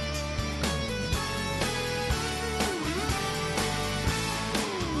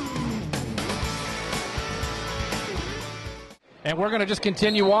 And we're going to just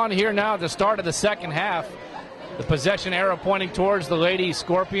continue on here now at the start of the second half. The possession arrow pointing towards the Lady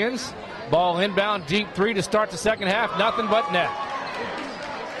Scorpions. Ball inbound, deep three to start the second half. Nothing but net.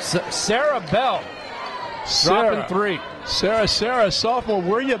 Sarah Bell dropping three. Sarah, sophomore,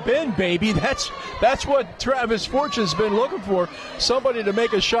 where you been, baby? That's what Travis Fortune's been looking for. Somebody to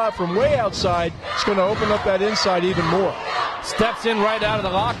make a shot from way outside. It's going to open up that inside even more. Steps in right out of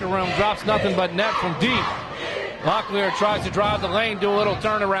the locker room, drops nothing but net from deep. Locklear tries to drive the lane, do a little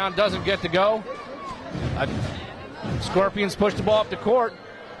turnaround, doesn't get to go. Scorpions push the ball up the court.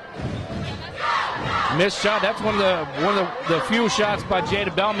 Missed shot. That's one of the few shots by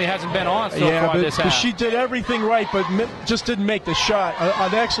Jada Bellamy hasn't been on so far this half. She did everything right, but just didn't make the shot.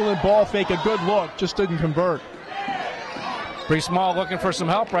 An excellent ball fake, a good look, just didn't convert. Bree Small looking for some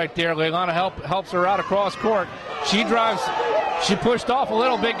help right there. Leilani helps her out across court. She drives. She pushed off a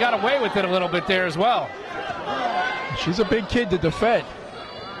little bit, got away with it a little bit there as well. She's a big kid to defend.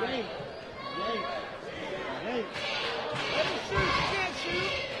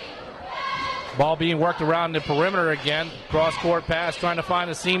 Ball being worked around the perimeter again. Cross-court pass, trying to find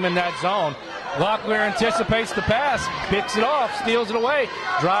the seam in that zone. Locklear anticipates the pass, picks it off, steals it away,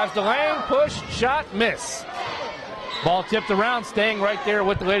 drives the lane, push, shot, miss. Ball tipped around, staying right there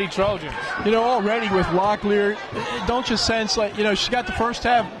with the Lady Trojans. You know, already with Locklear, don't you sense like, you know, she's got the first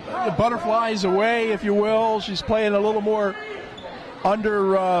half, the butterflies away, if you will. She's playing a little more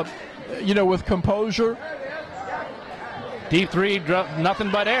under, you know, with composure. Deep three,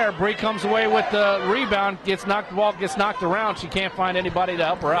 nothing but air. Bree comes away with the rebound, the ball gets knocked around. She can't find anybody to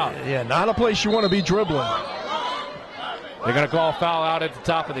help her out. Yeah, not a place you want to be dribbling. They're going to call a foul out at the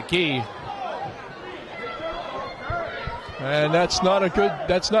top of the key. And that's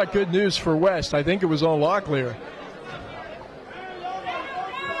not good news for West. I think it was on Locklear.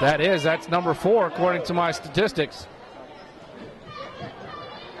 That's number 4 according to my statistics.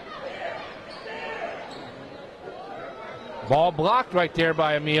 Ball blocked right there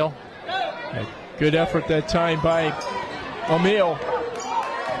by Emil. Good effort that time by Emil.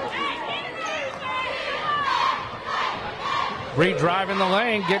 Bree driving the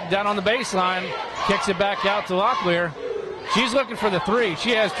lane, getting down on the baseline, kicks it back out to Locklear. She's looking for the 3.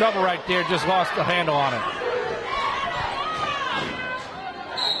 She has trouble right there, just lost the handle on it.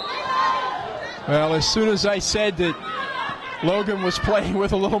 Well, as soon as I said that Logan was playing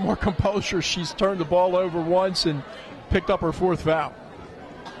with a little more composure, she's turned the ball over once and picked up her 4th foul.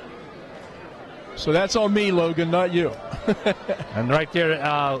 So that's on me, Logan, not you. And right there,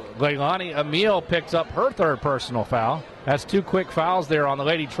 Leilani Emil picks up her 3rd personal foul. That's 2 quick fouls there on the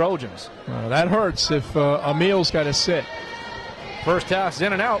Lady Trojans. That hurts if Emil's got to sit. First half's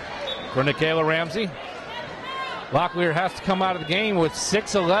in and out for Nikayla Ramsey. Locklear has to come out of the game with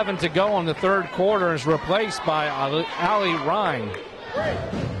 6:11 to go in the 3rd quarter and is replaced by Allie Ryan.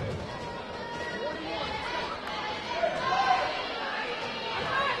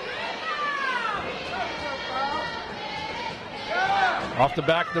 Off the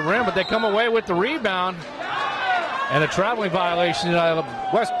back of the rim, but they come away with the rebound. And a traveling violation.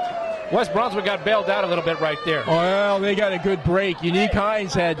 West Brunswick got bailed out a little bit right there. Well, they got a good break. Unique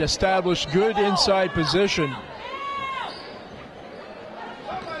Hines had established good inside position.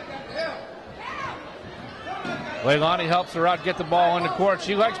 Leilani helps her out, get the ball in the court.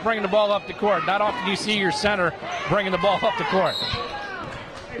 She likes bringing the ball up the court. Not often you see your center bringing the ball up the court.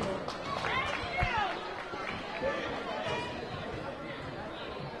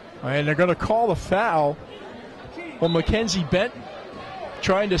 And they're going to call the foul on Mackenzie Benton,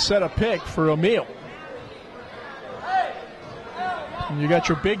 trying to set a pick for Emil. And you got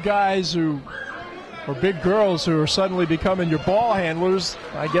your big guys or big girls who are suddenly becoming your ball handlers.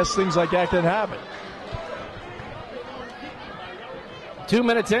 I guess things like that can happen. 2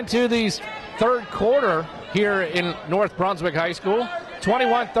 minutes into the 3rd quarter here in North Brunswick High School.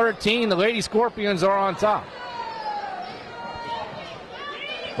 21-13, the Lady Scorpions are on top.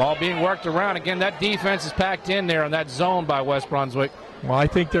 Ball being worked around. Again, that defense is packed in there in that zone by West Brunswick. Well, I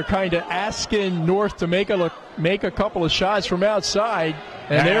think they're kind of asking North to make a couple of shots from outside,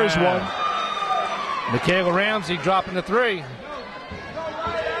 and there's one. Nikayla Ramsey dropping the 3.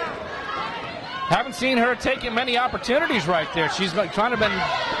 Haven't seen her taking many opportunities right there. She's trying to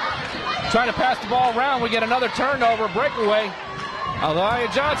pass the ball around. We get another turnover, breakaway.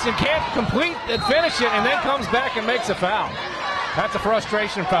 Aliyah Johnson can't complete and finish it, and then comes back and makes a foul. That's a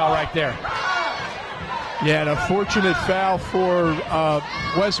frustration foul right there. Yeah, an unfortunate foul for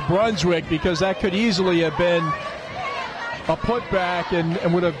West Brunswick, because that could easily have been a putback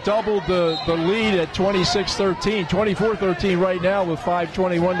and would have doubled the lead at 26-13, 24-13 right now with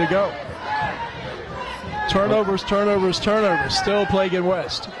 5:21 to go. Turnovers. Still plaguing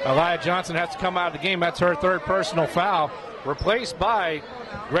West. Aliyah Johnson has to come out of the game. That's her 3rd personal foul, replaced by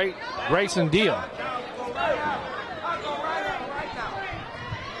Grayson Deal.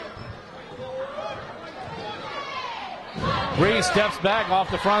 Bree steps back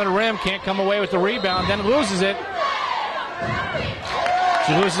off the front of the rim, can't come away with the rebound, then loses it.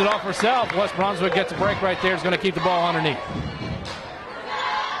 She loses it off herself. West Brunswick gets a break right there. Is going to keep the ball underneath.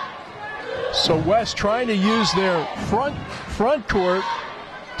 So West trying to use their front court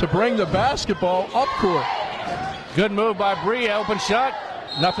to bring the basketball up court. Good move by Bree. Open shot.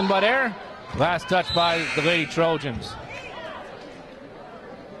 Nothing but air. Last touch by the Lady Trojans.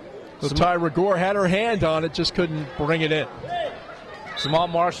 So Tyra Gore had her hand on it, just couldn't bring it in. Jamal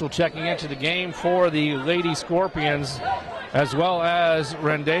Marshall checking into the game for the Lady Scorpions. as well as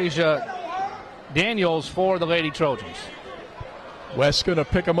Rendasia Daniels for the Lady Trojans. West's going to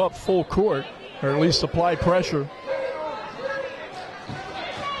pick them up full court, or at least apply pressure.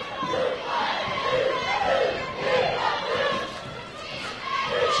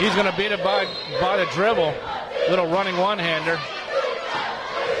 She's going to beat it by the dribble. Little running one-hander.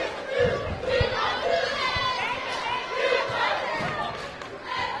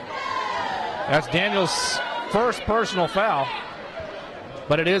 That's Daniels' first personal foul,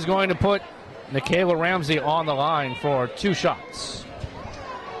 but it is going to put Nikayla Ramsey on the line for 2 shots.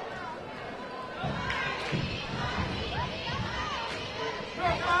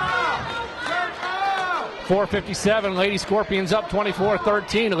 .457, Lady Scorpions up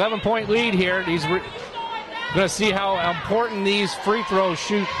 24-13, 11-point lead here. He's going to see how important these free throw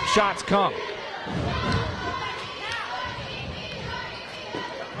shots come.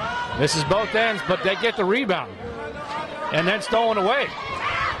 This is both ends, but they get the rebound. And then stolen away.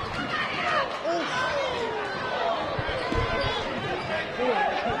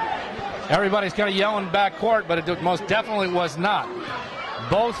 Everybody's kind of yelling backcourt, but it most definitely was not.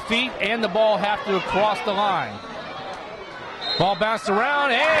 Both feet and the ball have to cross the line. Ball bounced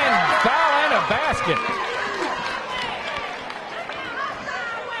around and foul and a basket.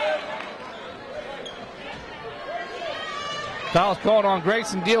 Foul's called on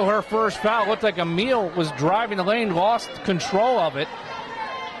Grayson Deal, her first foul. Looked like Emile was driving the lane, lost control of it,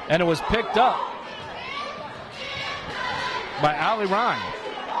 and it was picked up by Ali Ryan.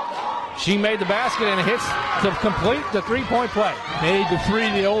 She made the basket and hits to complete the three-point play. Made the three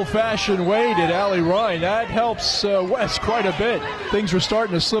the old-fashioned way, did Ali Ryan. That helps West quite a bit. Things were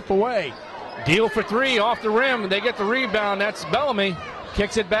starting to slip away. Deal for 3 off the rim. They get the rebound. That's Bellamy.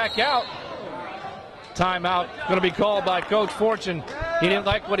 Kicks it back out. Timeout going to be called by Coach Fortune. He didn't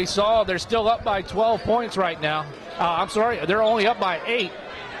like what he saw. They're still up by 12 points right now. I'm sorry, they're only up by 8,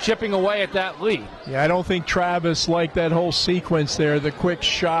 chipping away at that lead. Yeah, I don't think Travis liked that whole sequence there, the quick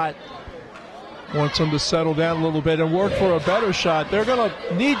shot. Wants them to settle down a little bit and work for a better shot. They're going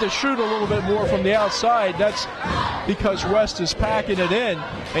to need to shoot a little bit more from the outside. That's because West is packing it in.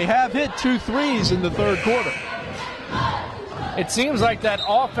 They have hit 2 threes in the third quarter. It seems like that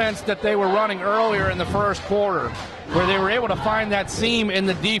offense that they were running earlier in the first quarter, where they were able to find that seam in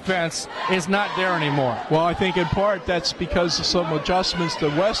the defense, is not there anymore. Well, I think in part that's because of some adjustments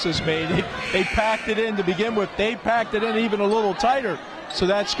that West has made. They packed it in to begin with. They packed it in even a little tighter. So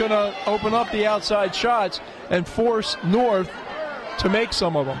that's going to open up the outside shots and force North to make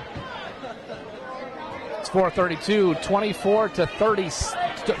some of them. It's 4:32, 24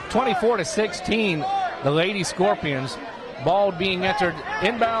 to 16. The Lady Scorpions. Ball being entered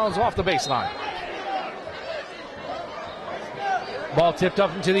inbounds off the baseline. Ball tipped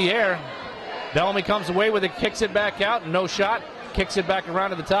up into the air. Bellamy comes away with it, kicks it back out, no shot. Kicks it back around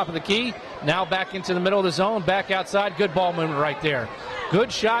to the top of the key. Now back into the middle of the zone, back outside. Good ball movement right there.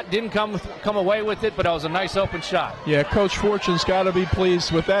 Good shot, didn't come away with it, but it was a nice open shot. Yeah, Coach Fortune's got to be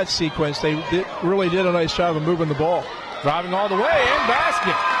pleased with that sequence. They really did a nice job of moving the ball. Driving all the way, and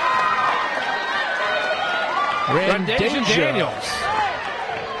basket. Rendasia Daniels.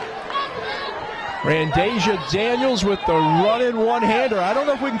 Rendasia Daniels with the run-in one-hander. I don't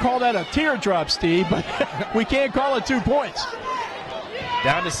know if we can call that a teardrop, Steve, but we can't call it 2 points.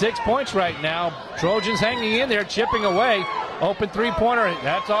 Down to 6 points right now. Trojans hanging in there, chipping away. Open three-pointer.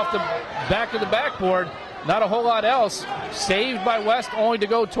 That's off the back of the backboard. Not a whole lot else. Saved by West, only to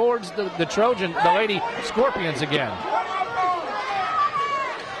go towards the Lady Scorpions again.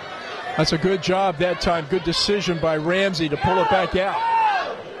 That's a good job that time. Good decision by Ramsey to pull it back out.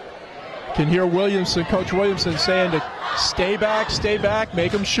 Can hear Coach Williamson saying to stay back,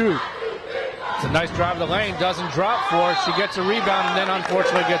 make them shoot. It's a nice drive of the lane, doesn't drop for it. She gets a rebound and then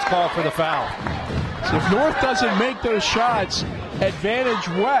unfortunately gets called for the foul. So if North doesn't make those shots, advantage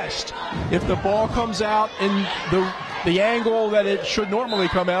West. If the ball comes out in the angle that it should normally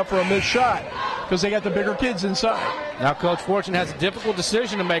come out for a missed shot, because they got the bigger kids inside. Now Coach Fortune has a difficult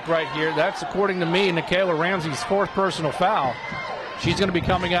decision to make right here. That's, according to me, Nikayla Ramsey's 4th personal foul. She's going to be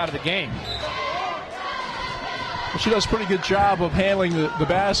coming out of the game. She does a pretty good job of handling the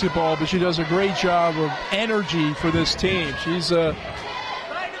basketball, but she does a great job of energy for this team. She's a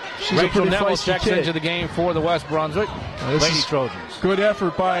Rachel pretty Neville feisty checks kid. into the game for the West Brunswick Lady Trojans. Good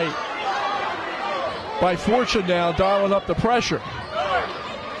effort by Fortune now, dialing up the pressure.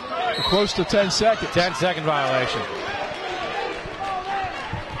 We're close to 10 seconds. 10-second violation.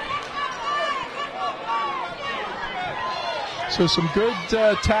 So some good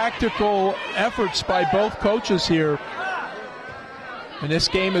tactical efforts by both coaches here. And this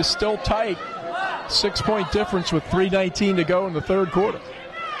game is still tight. 6-point difference with 3:19 to go in the third quarter.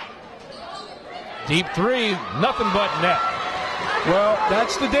 Deep three, nothing but net. Well,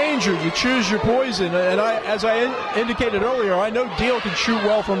 that's the danger. You choose your poison. And as I indicated earlier, I know Deal can shoot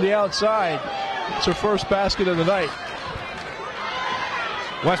well from the outside. It's her first basket of the night.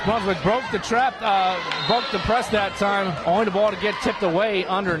 West Brunswick broke the trap, broke the press that time, only the ball to get tipped away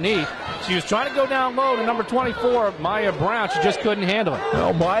underneath. She was trying to go down low to number 24, Maya Brown. She just couldn't handle it.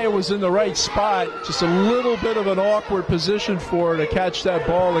 Well, Maya was in the right spot. Just a little bit of an awkward position for her to catch that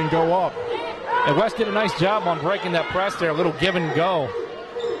ball and go up. And West did a nice job on breaking that press there, a little give and go.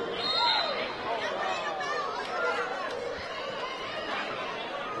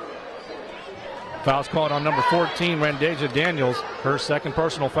 Foul's called on number 14, Rendasia Daniels, her second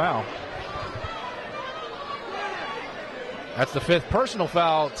personal foul. That's the 5th personal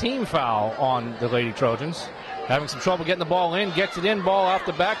foul, team foul on the Lady Trojans. Having some trouble getting the ball in, gets it in, ball off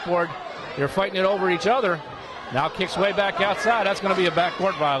the backboard. They're fighting it over each other. Now kicks way back outside. That's going to be a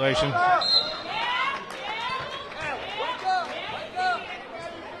backcourt violation.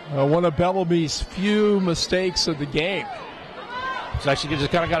 One of Bellamy's few mistakes of the game. So she just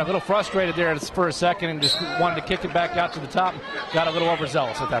kind of got a little frustrated there for a second and just wanted to kick it back out to the top. Got a little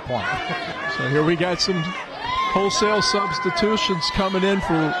overzealous at that point. So here we got some wholesale substitutions coming in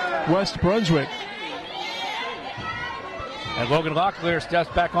for West Brunswick. And Logan Locklear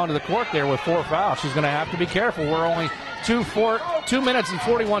steps back onto the court there with 4 fouls. She's going to have to be careful. We're only 2 minutes and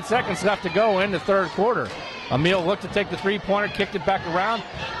 41 seconds left to go in the third quarter. Emil looked to take the three-pointer, kicked it back around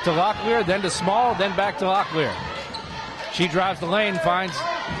to Locklear, then to Small, then back to Locklear. She drives the lane, finds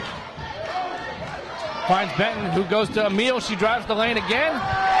Benton, who goes to Emil. She drives the lane again.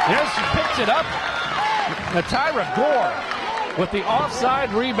 Yes, she picks it up. Natyra Gore with the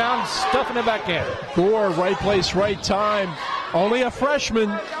offside rebound, stuffing it back in. Gore, right place, right time. Only a freshman,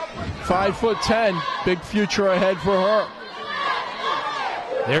 5'10". Big future ahead for her.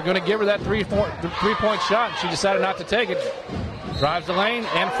 They're going to give her that three-point shot. She decided not to take it. Drives the lane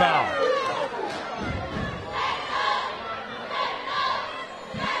and foul.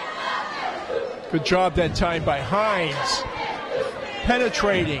 Good job that time by Hines.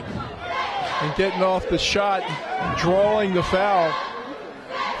 Penetrating and getting off the shot, drawing the foul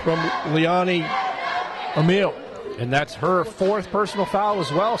from Leonie Emil. And that's her 4th personal foul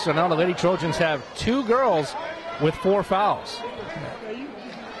as well. So now the Lady Trojans have 2 girls with 4 fouls.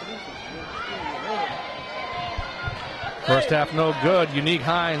 First half no good. Unique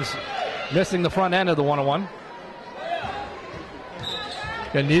Hines missing the front end of the 1-on-1.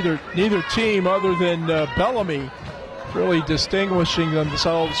 And neither team other than Bellamy really distinguishing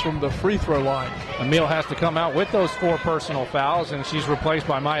themselves from the free throw line. Emil has to come out with those 4 personal fouls, and she's replaced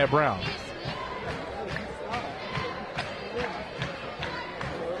by Maya Brown.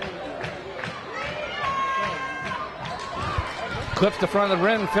 Clips the front of the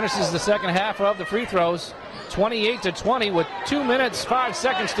rim, finishes the second half of the free throws. 28-20 with 2 minutes, 5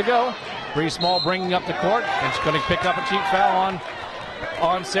 seconds to go. Bree Small bringing up the court, and she's going to pick up a cheap foul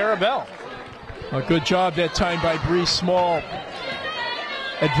on Sarah Bell. A good job that time by Bree Small,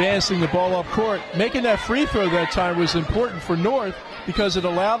 advancing the ball up court. Making that free throw that time was important for North because it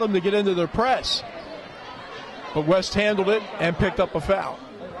allowed them to get into their press. But West handled it and picked up a foul.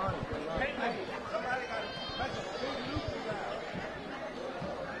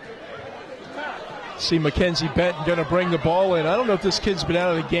 See Mackenzie Benton going to bring the ball in. I don't know if this kid's been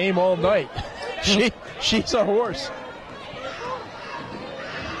out of the game all night. She's a horse.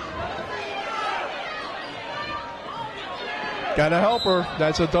 Got to help her.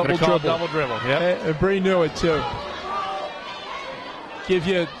 That's a double dribble. Double dribble. Yep. And Bree knew it too. Give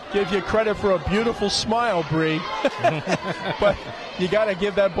you credit for a beautiful smile, Bree. But you got to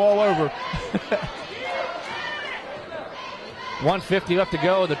give that ball over. 1:50 left to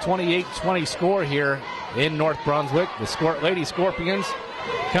go. The 28-20 score here in North Brunswick. The Lady Scorpions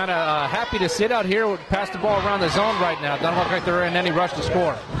kind of happy to sit out here, pass the ball around the zone right now. Doesn't look like they're in any rush to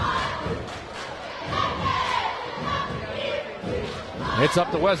score. It's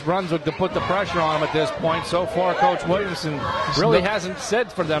up to West Brunswick to put the pressure on them at this point. So far, Coach Williamson really hasn't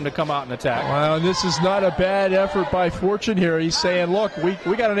said for them to come out and attack. Well, this is not a bad effort by Fortune here. He's saying, look, we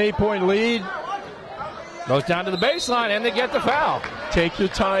got an 8-point lead. Goes down to the baseline, and they get the foul. Take your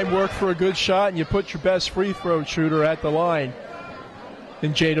time, work for a good shot, and you put your best free throw shooter at the line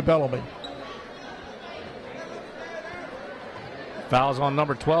in Jada Bellamy. Fouls on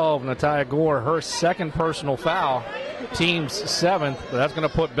number 12, Natyra Gore, her second personal foul. Team's 7th, but that's going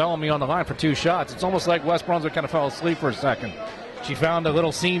to put Bellamy on the line for 2 shots. It's almost like West Brunswick kind of fell asleep for a second. She found a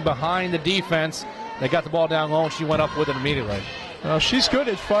little seam behind the defense. They got the ball down low, and she went up with it immediately. Well, she's good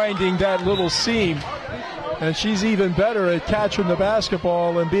at finding that little seam, and she's even better at catching the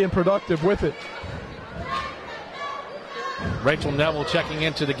basketball and being productive with it. Rachel Neville checking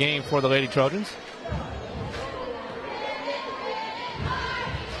into the game for the Lady Trojans.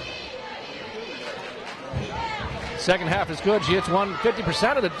 Second half is good. She hits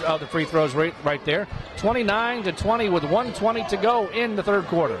 50% of the free throws right there. 29-20 with 1:20 to go in the third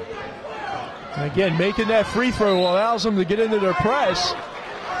quarter. And again, making that free throw allows them to get into their press,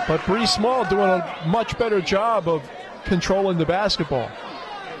 but Bree Small doing a much better job of controlling the basketball.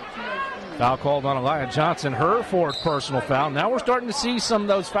 Foul called on Elia Johnson, her fourth personal foul. Now we're starting to see some of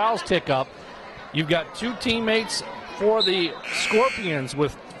those fouls tick up. You've got two teammates for the Scorpions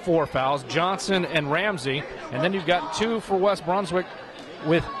with 4 fouls, Johnson and Ramsey, and then you've got 2 for West Brunswick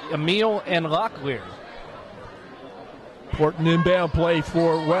with Emile and Locklear. Important inbound play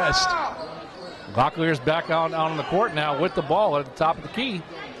for West. Locklear's back out on the court now with the ball at the top of the key.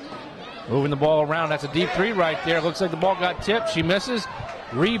 Moving the ball around. That's a deep 3 right there. Looks like the ball got tipped. She misses.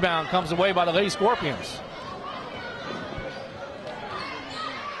 Rebound comes away by the Lady Scorpions.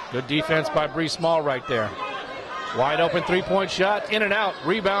 Good defense by Bree Small right there. Wide open 3-point shot. In and out.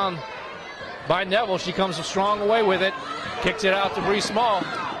 Rebound by Neville. She comes strong away with it. Kicks it out to Bree Small.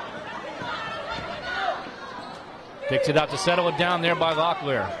 Kicks it out to settle it down there by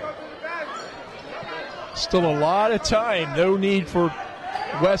Locklear. Still a lot of time. No need for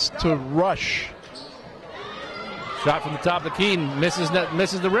West to rush. Shot from the top of the key, misses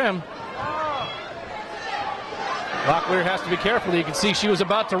the rim. Locklear has to be careful. You can see she was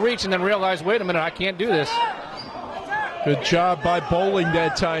about to reach and then realized, wait a minute, I can't do this. Good job by Bowling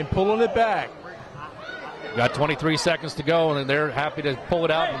that time, pulling it back. Got 23 seconds to go, and they're happy to pull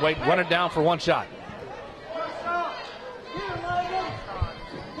it out and run it down for one shot.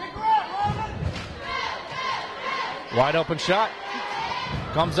 Wide open shot.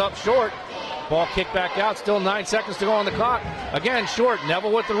 Comes up short. Ball kicked back out. Still 9 seconds to go on the clock. Again, short.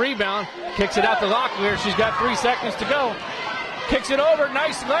 Neville with the rebound. Kicks it out to Locklear. She's got 3 seconds to go. Kicks it over.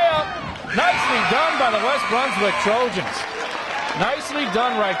 Nice layup. Nicely done by the West Brunswick Trojans. Nicely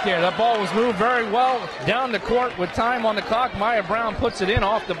done right there. That ball was moved very well down the court with time on the clock. Maya Brown puts it in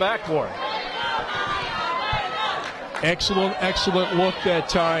off the backboard. Excellent look that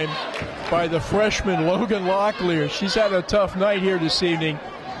time by the freshman Logan Locklear. She's had a tough night here this evening,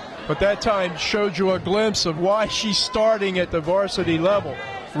 but that time showed you a glimpse of why she's starting at the varsity level.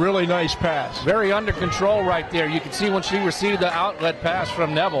 Really nice pass. Very under control right there. You can see when she received the outlet pass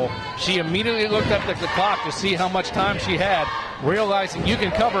from Neville, she immediately looked up at the clock to see how much time she had, realizing you can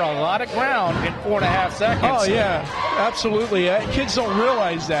cover a lot of ground in 4.5 seconds. Oh, yeah, absolutely. Kids don't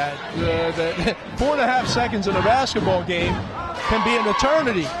realize that. 4.5 seconds in a basketball game can be an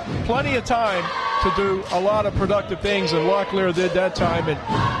eternity. Plenty of time to do a lot of productive things, and Locklear did that time,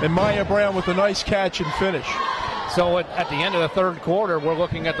 and Maya Brown with a nice catch and finish. So at the end of the third quarter, we're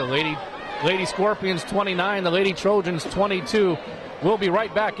looking at the Lady Scorpions 29, the Lady Trojans 22. We'll be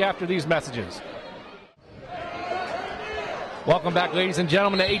right back after these messages. Welcome back, ladies and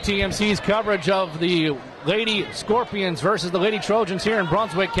gentlemen, to ATMC's coverage of the Lady Scorpions versus the Lady Trojans here in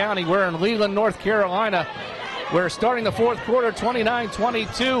Brunswick County. We're in Leland, North Carolina. We're starting the fourth quarter,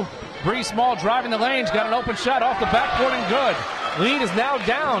 29-22. Bree Small driving the lanes, got an open shot off the backboard and good. Lead is now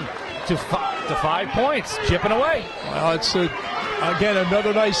down to 5 points, chipping away. Well, it's again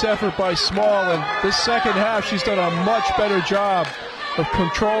another nice effort by Small, and this second half she's done a much better job of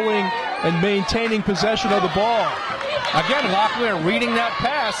controlling and maintaining possession of the ball. Again, Locklear reading that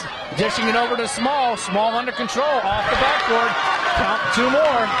pass, dishing it over to Small. Small under control, off the backboard. Count 2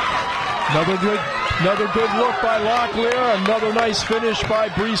 more. Another good look by Locklear. Another nice finish by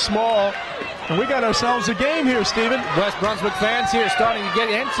Bree Small. And we got ourselves a game here, Stephen. West Brunswick fans here starting to get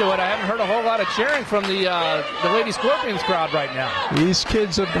into it. I haven't heard a whole lot of cheering from the Lady Scorpions crowd right now. These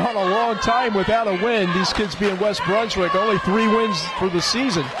kids have gone a long time without a win. These kids being West Brunswick, only 3 wins for the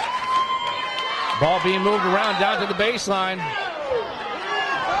season. Ball being moved around down to the baseline.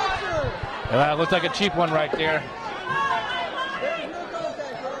 Looks like a cheap one right there.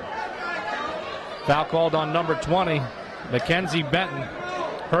 Foul called on number 20, Mackenzie Benton.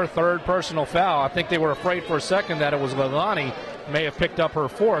 Her third personal foul. I think they were afraid for a second that it was Leilani may have picked up her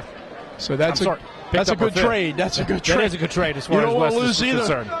 4th. So that's a good trade. That's a good trade. That is a good trade as far as West is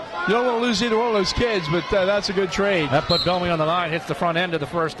concerned. You don't want to lose either one of those kids, but that's a good trade. That put Bellamy on the line, hits the front end of the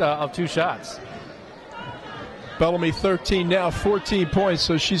first of 2 shots. Bellamy 13 now, 14 points,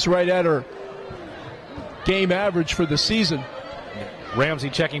 so she's right at her game average for the season. Ramsey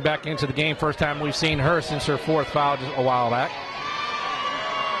checking back into the game. First time we've seen her since her 4th foul just a while back.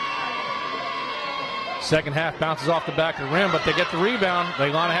 Second half bounces off the back of the rim, but they get the rebound.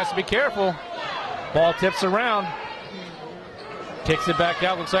 Leilani has to be careful. Ball tips around. Kicks it back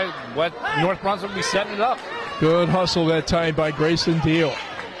out. Looks like North Brunswick will be setting it up. Good hustle that time by Grayson Deal.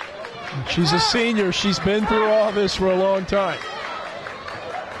 She's a senior. She's been through all this for a long time.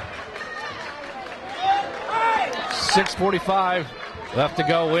 6:45 left to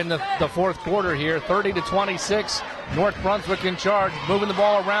go in the fourth quarter here. 30-26. North Brunswick in charge, moving the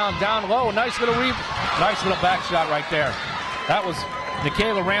ball around, down low. Nice little back shot right there. That was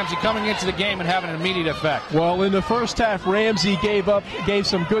Nikayla Ramsey coming into the game and having an immediate effect. Well, in the first half, Ramsey gave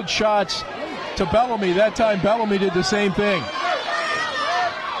some good shots to Bellamy. That time, Bellamy did the same thing.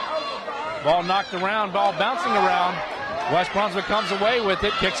 Ball knocked around, ball bouncing around. West Brunswick comes away with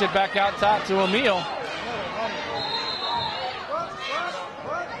it, kicks it back out top to Emil.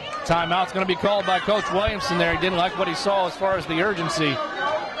 Timeout's going to be called by Coach Williamson there. He didn't like what he saw as far as the urgency.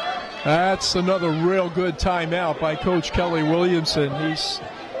 That's another real good timeout by Coach Kelly Williamson. He's,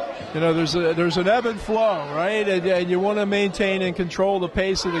 there's an ebb and flow, right? And you want to maintain and control the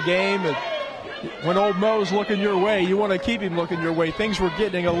pace of the game. And when old Mo's looking your way, you want to keep him looking your way. Things were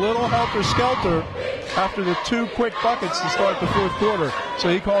getting a little helter-skelter after the 2 quick buckets to start the fourth quarter. So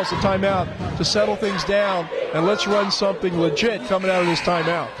he calls the timeout to settle things down, and let's run something legit coming out of this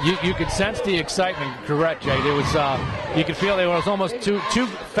timeout. You could sense the excitement, correct, Jay? It was you could feel they were almost too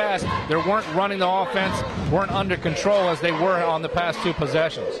fast. They weren't running the offense, weren't under control as they were on the past 2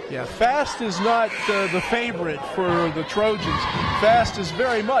 possessions. Yeah, fast is not the favorite for the Trojans. Fast is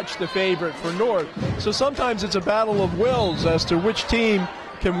very much the favorite for North. So sometimes it's a battle of wills as to which team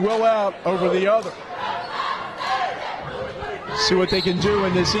can will out over the other. See what they can do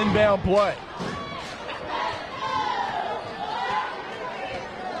in this inbound play.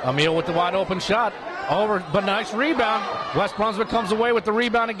 Emil with the wide open shot. Over, but nice rebound. West Brunswick comes away with the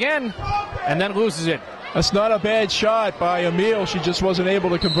rebound again and then loses it. That's not a bad shot by Emil. She just wasn't able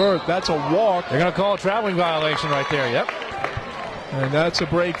to convert. That's a walk. They're going to call a traveling violation right there, yep. And that's a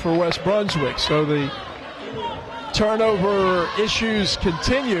break for West Brunswick. So the turnover issues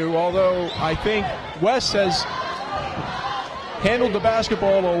continue, although I think West has handled the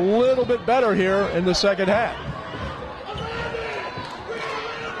basketball a little bit better here in the second half.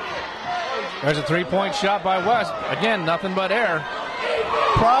 There's a 3-point shot by West. Again, nothing but air.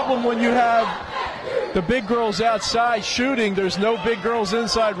 Problem when you have the big girls outside shooting, there's no big girls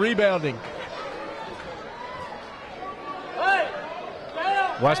inside rebounding.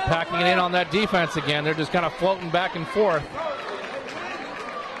 West packing it in on that defense again. They're just kind of floating back and forth.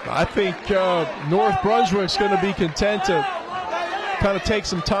 I think North Brunswick's going to be content to kind of take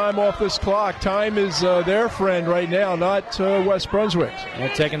some time off this clock. Time is their friend right now, not West Brunswick's. They're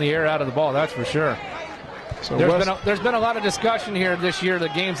taking the air out of the ball, that's for sure. So there's been a lot of discussion here this year, the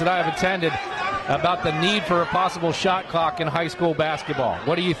games that I have attended, about the need for a possible shot clock in high school basketball.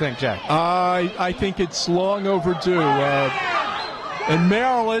 What do you think, Jack? I think it's long overdue. In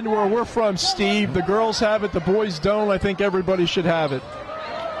Maryland, where we're from, Steve, the girls have it, the boys don't. I think everybody should have it.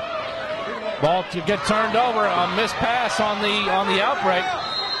 Ball to get turned over, a missed pass on the outbreak.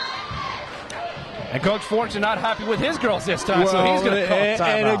 And Coach Fortune not happy with his girls this time, so he's going to call timeout.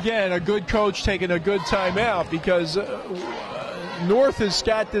 And again, a good coach taking a good timeout because North has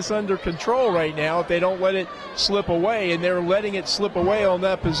got this under control right now if they don't let it slip away, and they're letting it slip away on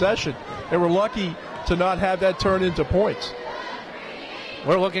that possession. They were lucky to not have that turn into points.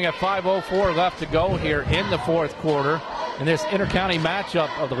 We're looking at 5:04 left to go here in the fourth quarter in this intercounty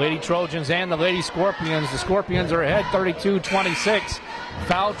matchup of the Lady Trojans and the Lady Scorpions. The Scorpions are ahead 32-26.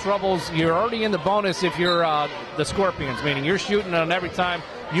 Foul troubles, you're already in the bonus if you're the Scorpions, meaning you're shooting on every time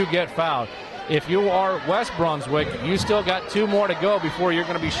you get fouled. If you are West Brunswick, you still got 2 more to go before you're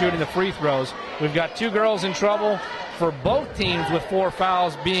going to be shooting the free throws. We've got 2 girls in trouble for both teams with 4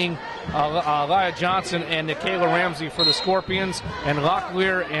 fouls, being Aliyah Johnson and Nikayla Ramsey for the Scorpions, and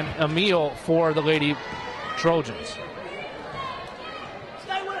Locklear and Emil for the Lady Trojans.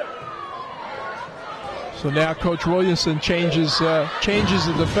 So now Coach Williamson changes the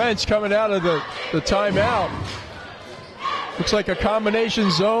defense coming out of the timeout. Looks like a combination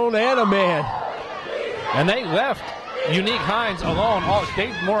zone and a man. And they left Unique Hines alone.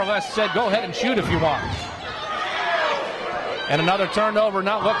 They more or less said, go ahead and shoot if you want. And another turnover,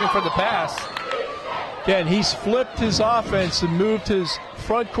 not looking for the pass. Again, he's flipped his offense and moved his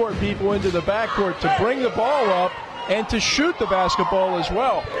front court people into the back court to bring the ball up and to shoot the basketball as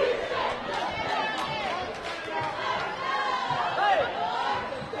well.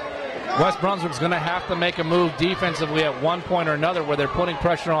 West Brunswick's going to have to make a move defensively at one point or another where they're putting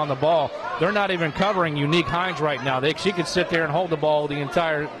pressure on the ball. They're not even covering Unique Hines right now. She could sit there and hold the ball the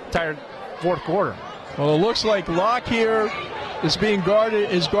entire fourth quarter. Well, it looks like Locke here is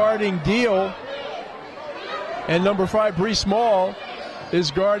guarding Deal. And number 5, Bree Small,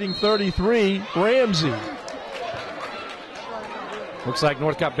 is guarding 33, Ramsey. Looks like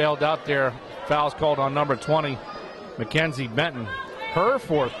North got bailed out there. Foul's called on number 20, Mackenzie Benton. Her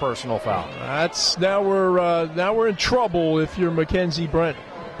 4th personal foul. Now we're in trouble if you're Mackenzie Benton.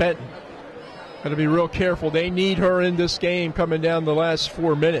 Got to be real careful. They need her in this game coming down the last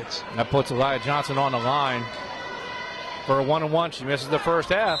 4 minutes. That puts Elia Johnson on the line for a 1-on-1. She misses the first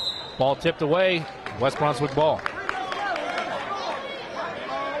half. Ball tipped away. West Brunswick ball.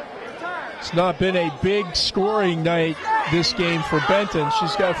 It's not been a big scoring night this game for Benton.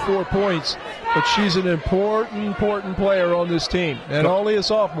 She's got 4 points, but she's an important player on this team, and only a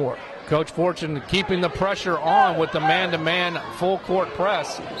sophomore. Coach Fortune keeping the pressure on with the man-to-man full-court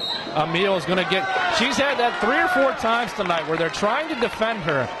press. Emil is going to get – she's had that 3 or 4 times tonight where they're trying to defend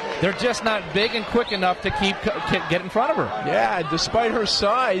her. They're just not big and quick enough to get in front of her. Yeah, despite her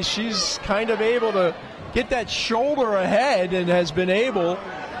size, she's kind of able to get that shoulder ahead and has been able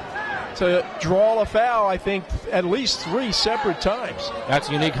to draw a foul, I think, at least 3 separate times. That's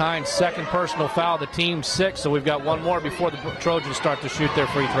Unique Hines' 2nd personal foul, the team's 6th, so we've got 1 more before the Trojans start to shoot their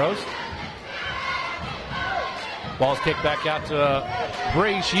free throws. Ball's kicked back out to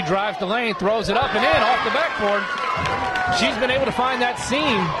Bree. She drives the lane, throws it up and in off the backboard. She's been able to find that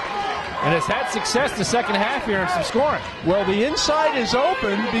seam and has had success the second half here in some scoring. Well, the inside is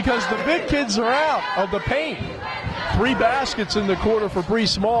open because the big kids are out of the paint. 3 baskets in the quarter for Bree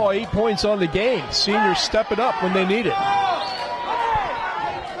Small, 8 points on the game. Seniors stepping up when they need it.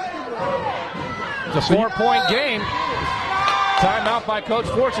 It's a 4-point game. Timeout by Coach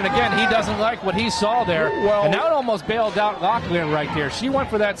Fortune. Again, he doesn't like what he saw there. Well, and now it almost bailed out Locklear right there. She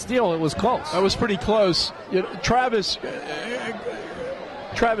went for that steal. It was close. That was pretty close. Travis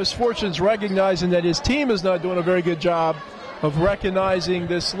Fortune's recognizing that his team is not doing a very good job of recognizing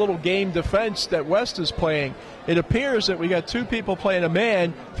this little game defense that West is playing. It appears that we got 2 people playing a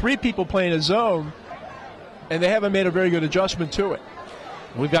man, 3 people playing a zone, and they haven't made a very good adjustment to it.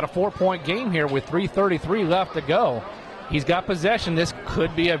 We've got a 4-point game here with 3:33 left to go. He's got possession. This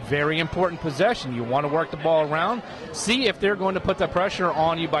could be a very important possession. You want to work the ball around, see if they're going to put the pressure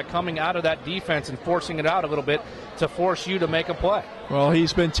on you by coming out of that defense and forcing it out a little bit to force you to make a play. Well,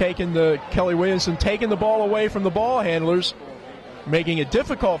 he's been Kelly Williamson taking the ball away from the ball handlers, making it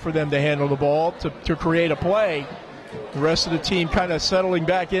difficult for them to handle the ball to create a play. The rest of the team kind of settling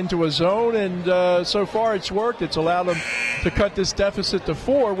back into a zone, and so far it's worked. It's allowed them to cut this deficit to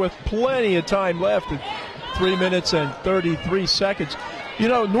 4 with plenty of time left. 3 minutes and 33 seconds. You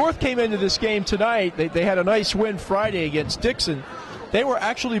know, North came into this game tonight. They had a nice win Friday against Dixon. They were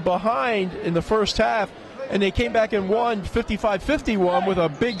actually behind in the first half, and they came back and won 55-51 with a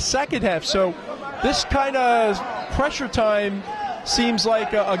big second half. So this kind of pressure time seems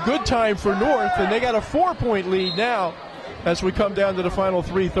like a good time for North, and they got a 4-point lead now as we come down to the final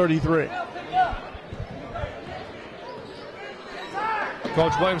 3:33.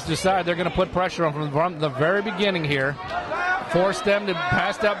 Coach Williams decided they're going to put pressure on from the very beginning here. Force them to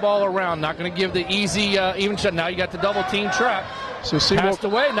pass that ball around. Not going to give the easy even shot. Now you got the double team trap. So passed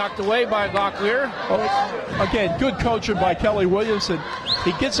away, knocked away by Locklear. Oh, again, good coaching by Kelly Williamson.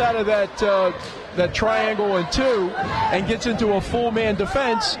 He gets out of that triangle and 2 and gets into a full man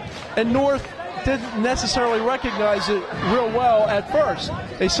defense. And North didn't necessarily recognize it real well at first.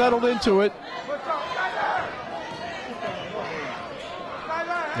 They settled into it.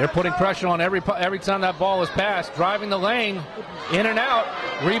 They're putting pressure on every time that ball is passed. Driving the lane, in and out.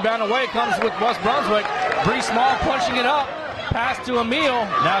 Rebound away comes with West Brunswick. Bree Small punching it up. Pass to Emil.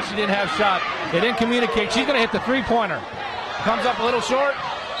 Now she didn't have shot. They didn't communicate. She's going to hit the 3-pointer. Comes up a little short.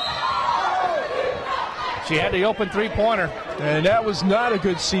 She had the open 3-pointer. And that was not a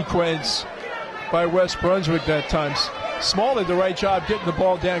good sequence by West Brunswick that time. Small did the right job getting the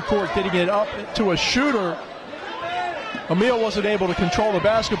ball down court, getting it up to a shooter. Emil wasn't able to control the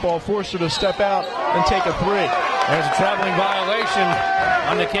basketball, forced her to step out and take a 3. There's a traveling violation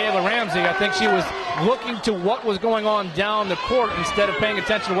on Nikayla Ramsey. I think she was looking to what was going on down the court instead of paying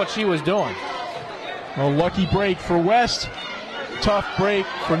attention to what she was doing. A lucky break for West. Tough break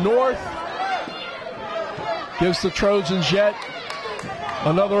for North. Gives the Trojans yet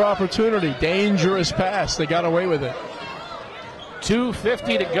another opportunity. Dangerous pass. They got away with it.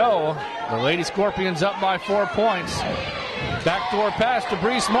 2:50 to go. The Lady Scorpions up by 4 points. Backdoor pass to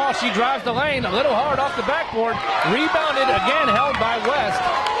Bree Small. She drives the lane a little hard off the backboard. Rebounded again, held by West.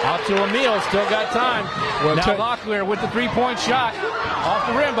 Out to Emil. Still got time. Well, now Locklear with the 3-point shot off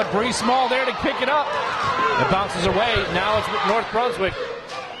the rim, but Bree Small there to pick it up. It bounces away. Now it's with North Brunswick.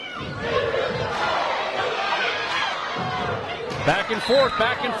 Back and forth,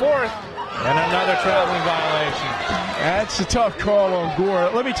 and another traveling violation. That's a tough call on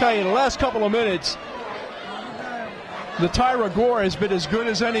Gore. Let me tell you, the last couple of minutes, the Tyra Gore has been as good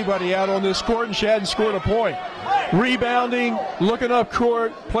as anybody out on this court, and she hadn't scored a point. Rebounding, looking up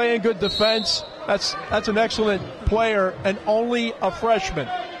court, playing good defense. That's an excellent player, and only a freshman.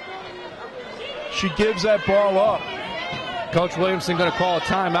 She gives that ball up. Coach Williamson going to call a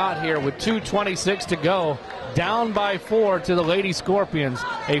timeout here with 2:26 to go. Down by 4 to the Lady Scorpions.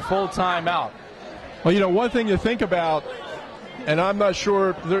 A full timeout. Well, you know, one thing to think about, and I'm not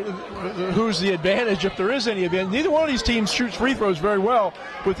sure who's the advantage, if there is any advantage. Neither one of these teams shoots free throws very well,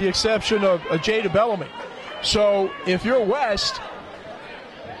 with the exception of Jada Bellamy. So if you're West,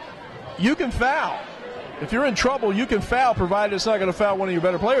 you can foul. If you're in trouble, you can foul, provided it's not going to foul one of your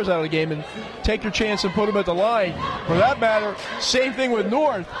better players out of the game, and take your chance and put them at the line. For that matter, same thing with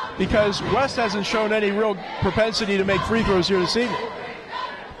North, because West hasn't shown any real propensity to make free throws here this evening.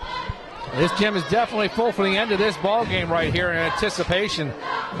 This gym is definitely full for the end of this ball game right here in anticipation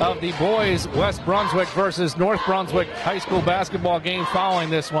of the boys West Brunswick versus North Brunswick high school basketball game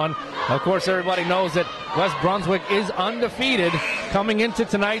following this one. Of course, everybody knows that West Brunswick is undefeated coming into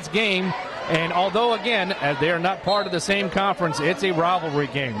tonight's game. And although, again, as they are not part of the same conference, it's a rivalry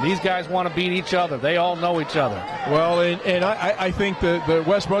game. These guys want to beat each other. They all know each other. Well, and I think the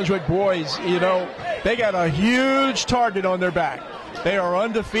West Brunswick boys, you know, they got a huge target on their back. They are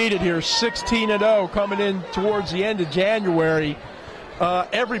undefeated here, 16-0 coming in towards the end of January.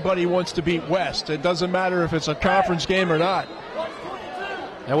 Everybody wants to beat West. It doesn't matter if it's a conference game or not.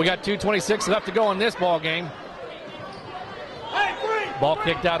 And we got 2:26 left to go in this ball game. Ball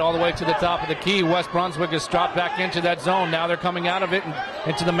kicked out all the way to the top of the key. West Brunswick has dropped back into that zone. Now they're coming out of it and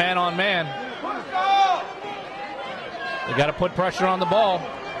into the man-on-man. They got to put pressure on the ball.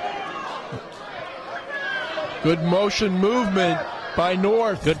 Good motion movement by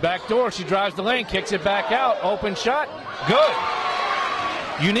North. Good back door. She drives the lane, kicks it back out. Open shot. Good.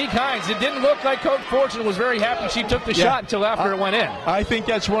 Unique Hines. It didn't look like Coach Fortune was very happy she took the shot until after it went in. I think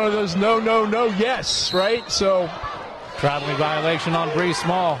that's one of those no, no, no, yes, right? So... traveling violation on Bree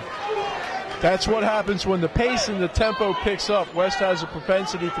Small. That's what happens when the pace and the tempo picks up. West has a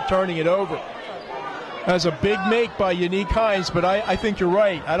propensity for turning it over. That's a big make by Unique Hines, but I think you're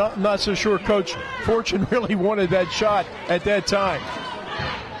right. I'm not so sure Coach Fortune really wanted that shot at that time.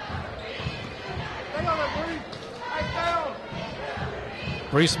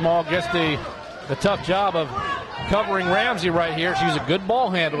 Bree Small gets the tough job of covering Ramsey right here. She's a good ball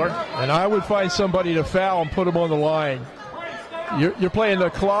handler. And I would find somebody to foul and put him on the line. You're playing the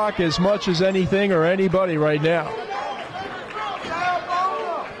clock as much as anything or anybody right now.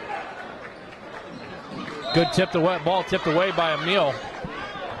 Good ball tipped away by Emil.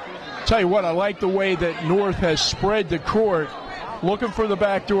 Tell you what, I like the way that North has spread the court, looking for the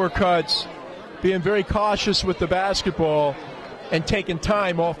backdoor cuts, being very cautious with the basketball, and taking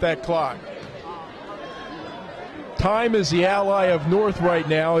time off that clock. Time is the ally of North right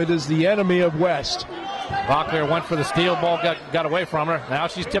now. It is the enemy of West. Locklear went for the steal. Ball got away from her. Now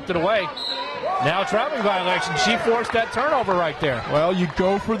she's tipped it away. Now traveling violation. She forced that turnover right there. Well, you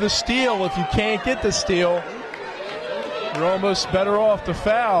go for the steal. If you can't get the steal, you're almost better off to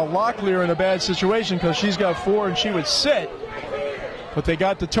foul. Locklear in a bad situation because she's got 4 and she would sit. But they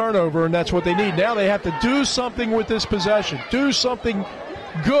got the turnover, and that's what they need. Now they have to do something with this possession. Do something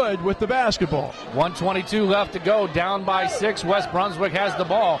good with the basketball. 1:22 left to go. Down by 6. West Brunswick has the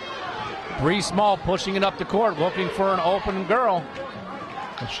ball. Bree Small pushing it up the court, looking for an open girl.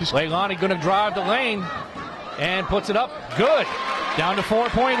 Leilani going to drive the lane and puts it up. Good. Down to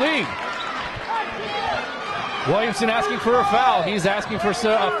 4-point lead. Williamson asking for a foul. He's asking for a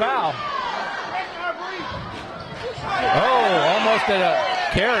foul. Oh, almost a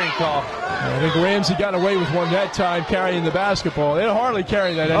carrying call. I think Ramsey got away with one that time, carrying the basketball. They don't hardly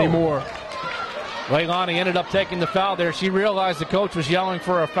carry that anymore. Leilani ended up taking the foul there. She realized the coach was yelling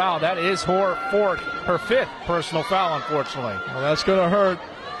for a foul. That is her 5th personal foul, unfortunately. Well, that's going to hurt.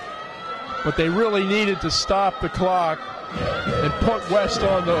 But they really needed to stop the clock and put North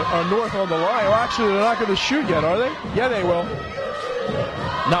on the line. Well, actually, they're not going to shoot yet, are they? Yeah, they will.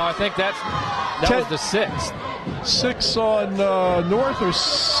 No, I think that was the 6th. 6 on North or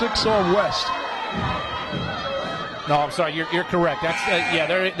 6 on West? No, I'm sorry. You're correct.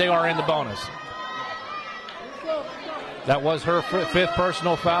 That's they are in the bonus. That was her 5th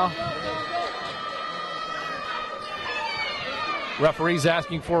personal foul. Referee's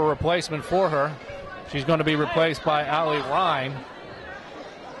asking for a replacement for her. She's going to be replaced by Allie Ryan.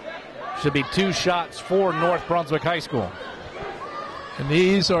 Should be 2 shots for North Brunswick High School. And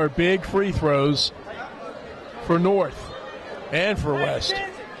these are big free throws for North. and for West.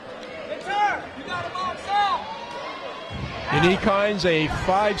 Unique Hines, a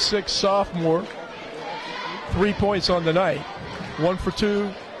 5'6" sophomore, 3 points on the night, 1 for 2.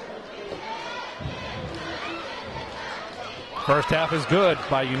 First half is good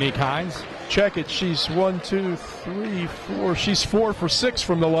by Unique Hines. Check it. She's 1, 2, 3, 4. She's 4 for 6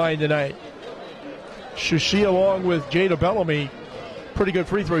 from the line tonight. She, along with Jada Bellamy, pretty good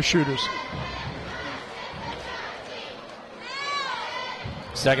free throw shooters.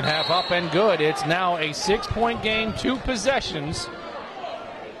 Second half up and good. It's now a 6-point game, 2 possessions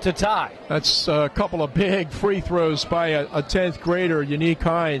to tie. That's a couple of big free throws by a 10th grader, Unique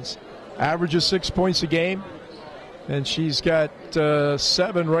Hines. Averages 6 points a game, and she's got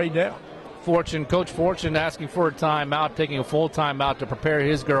 7 right now. Coach Fortune asking for a timeout, taking a full timeout to prepare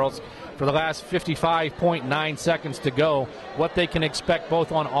his girls for the last 55.9 seconds to go, what they can expect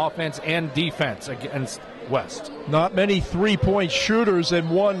both on offense and defense against West. Not many three-point shooters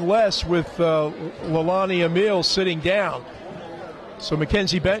and one less with Leilani Emile sitting down. So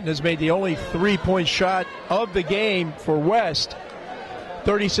Mackenzie Benton has made the only three-point shot of the game for West.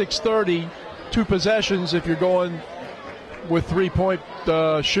 36-30, 2 possessions if you're going with three-point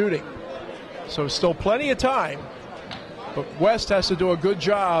shooting. So still plenty of time, but West has to do a good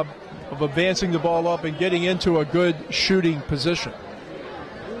job of advancing the ball up and getting into a good shooting position.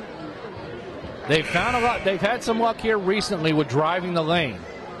 They've had some luck here recently with driving the lane.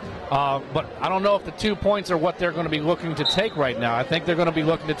 But I don't know if the 2 points are what they're going to be looking to take right now. I think they're going to be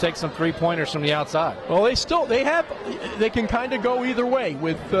looking to take some three-pointers from the outside. Well, they can kind of go either way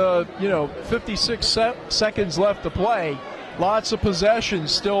with 56 seconds left to play. Lots of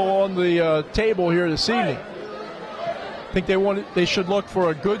possessions still on the table here this evening. I think they should look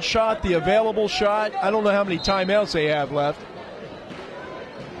for a good shot, the available shot. I don't know how many timeouts they have left.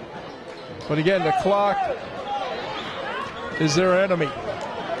 But again, the clock is their enemy.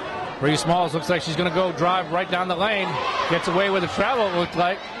 Bree Smalls looks like she's going to go drive right down the lane. Gets away with a travel, it looked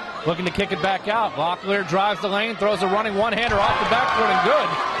like. Looking to kick it back out. Locklear drives the lane, throws a running one-hander off the backboard and good.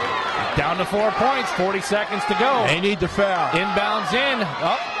 Down to 4 points, 40 seconds to go. They need to foul. Inbounds in.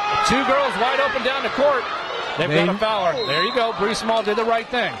 Oh, 2 girls wide open down the court. They've got a fouler. There you go. Bree Small did the right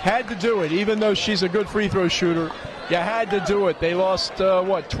thing. Had to do it, even though she's a good free throw shooter. You had to do it. They lost,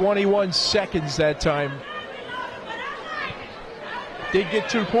 21 seconds that time. Did get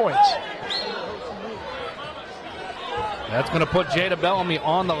 2 points. That's going to put Jada Bellamy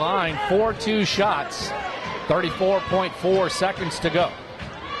on the line. 4-2 shots. 34.4 seconds to go.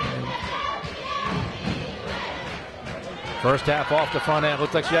 First half off the front end.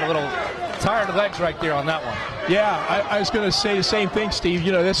 Looks like she had a little tired legs right there on that one. Yeah, I was going to say the same thing, Steve.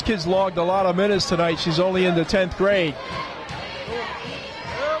 You know, this kid's logged a lot of minutes tonight. She's only in the 10th grade.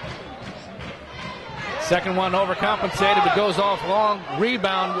 Second one overcompensated, but goes off long.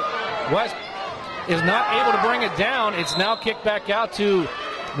 Rebound. West is not able to bring it down. It's now kicked back out to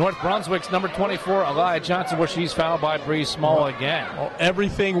North Brunswick's number 24, Elia Johnson, where she's fouled by Bree Small again. Well,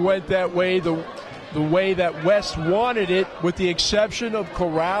 everything went that way, the way that West wanted it, with the exception of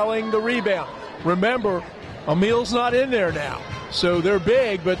corralling the rebound. Remember, Emile's not in there now, so they're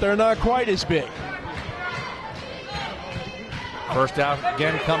big, but they're not quite as big. First out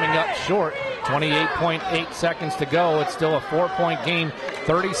again coming up short. 28.8 seconds to go. It's still a 4-point game,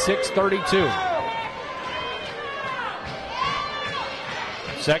 36-32.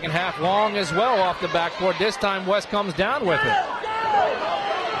 Second half long as well off the backboard. This time West comes down with it.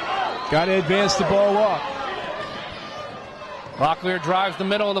 Got to advance the ball up. Locklear drives the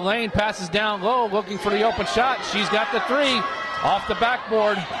middle of the lane, passes down low, looking for the open shot. She's got the 3 off the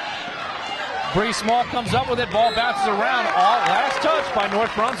backboard. Bree Small comes up with it. Ball bounces around. Last touch by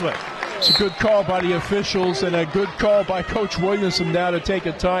North Brunswick. It's a good call by the officials and a good call by Coach Williamson now to take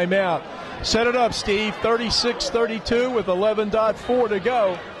a timeout. Set it up, Steve. 36-32 with 11.4 to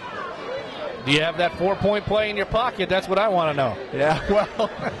go. Do you have that 4-point play in your pocket? That's what I want to know. Yeah, well,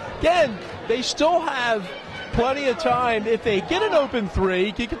 again, they still have plenty of time. If they get an open 3,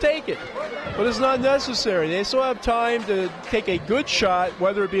 you can take it. But it's not necessary. They still have time to take a good shot,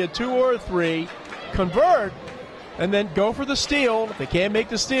 whether it be a 2 or a 3, convert, and then go for the steal. If they can't make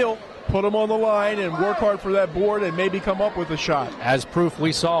the steal, put them on the line and work hard for that board and maybe come up with a shot. As proof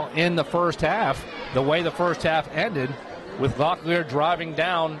we saw in the first half, the way the first half ended, with Locklear driving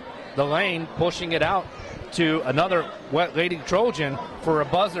down the lane, pushing it out to another Wet Lady Trojan for a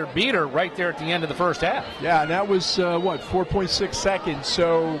buzzer beater right there at the end of the first half. Yeah, and that was, 4.6 seconds.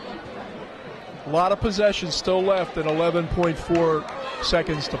 So a lot of possessions still left and 11.4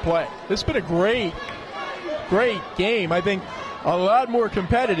 seconds to play. This has been a great game. I think a lot more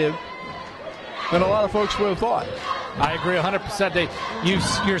competitive than a lot of folks would have thought. I agree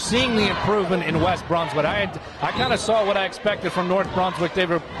 100%. You're seeing the improvement in West Brunswick. I kind of saw what I expected from North Brunswick. They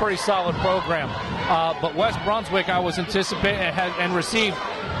were a pretty solid program. But West Brunswick, I was anticipating and received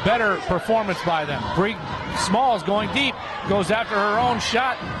better performance by them. Bree Smalls going deep, goes after her own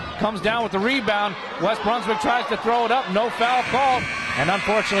shot, comes down with the rebound. West Brunswick tries to throw it up, no foul called, and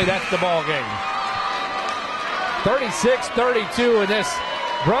unfortunately that's the ball game. 36-32 in this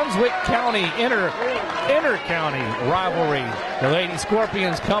Brunswick County inter-county rivalry. The Lady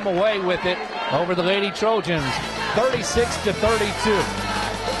Scorpions come away with it over the Lady Trojans, 36-32.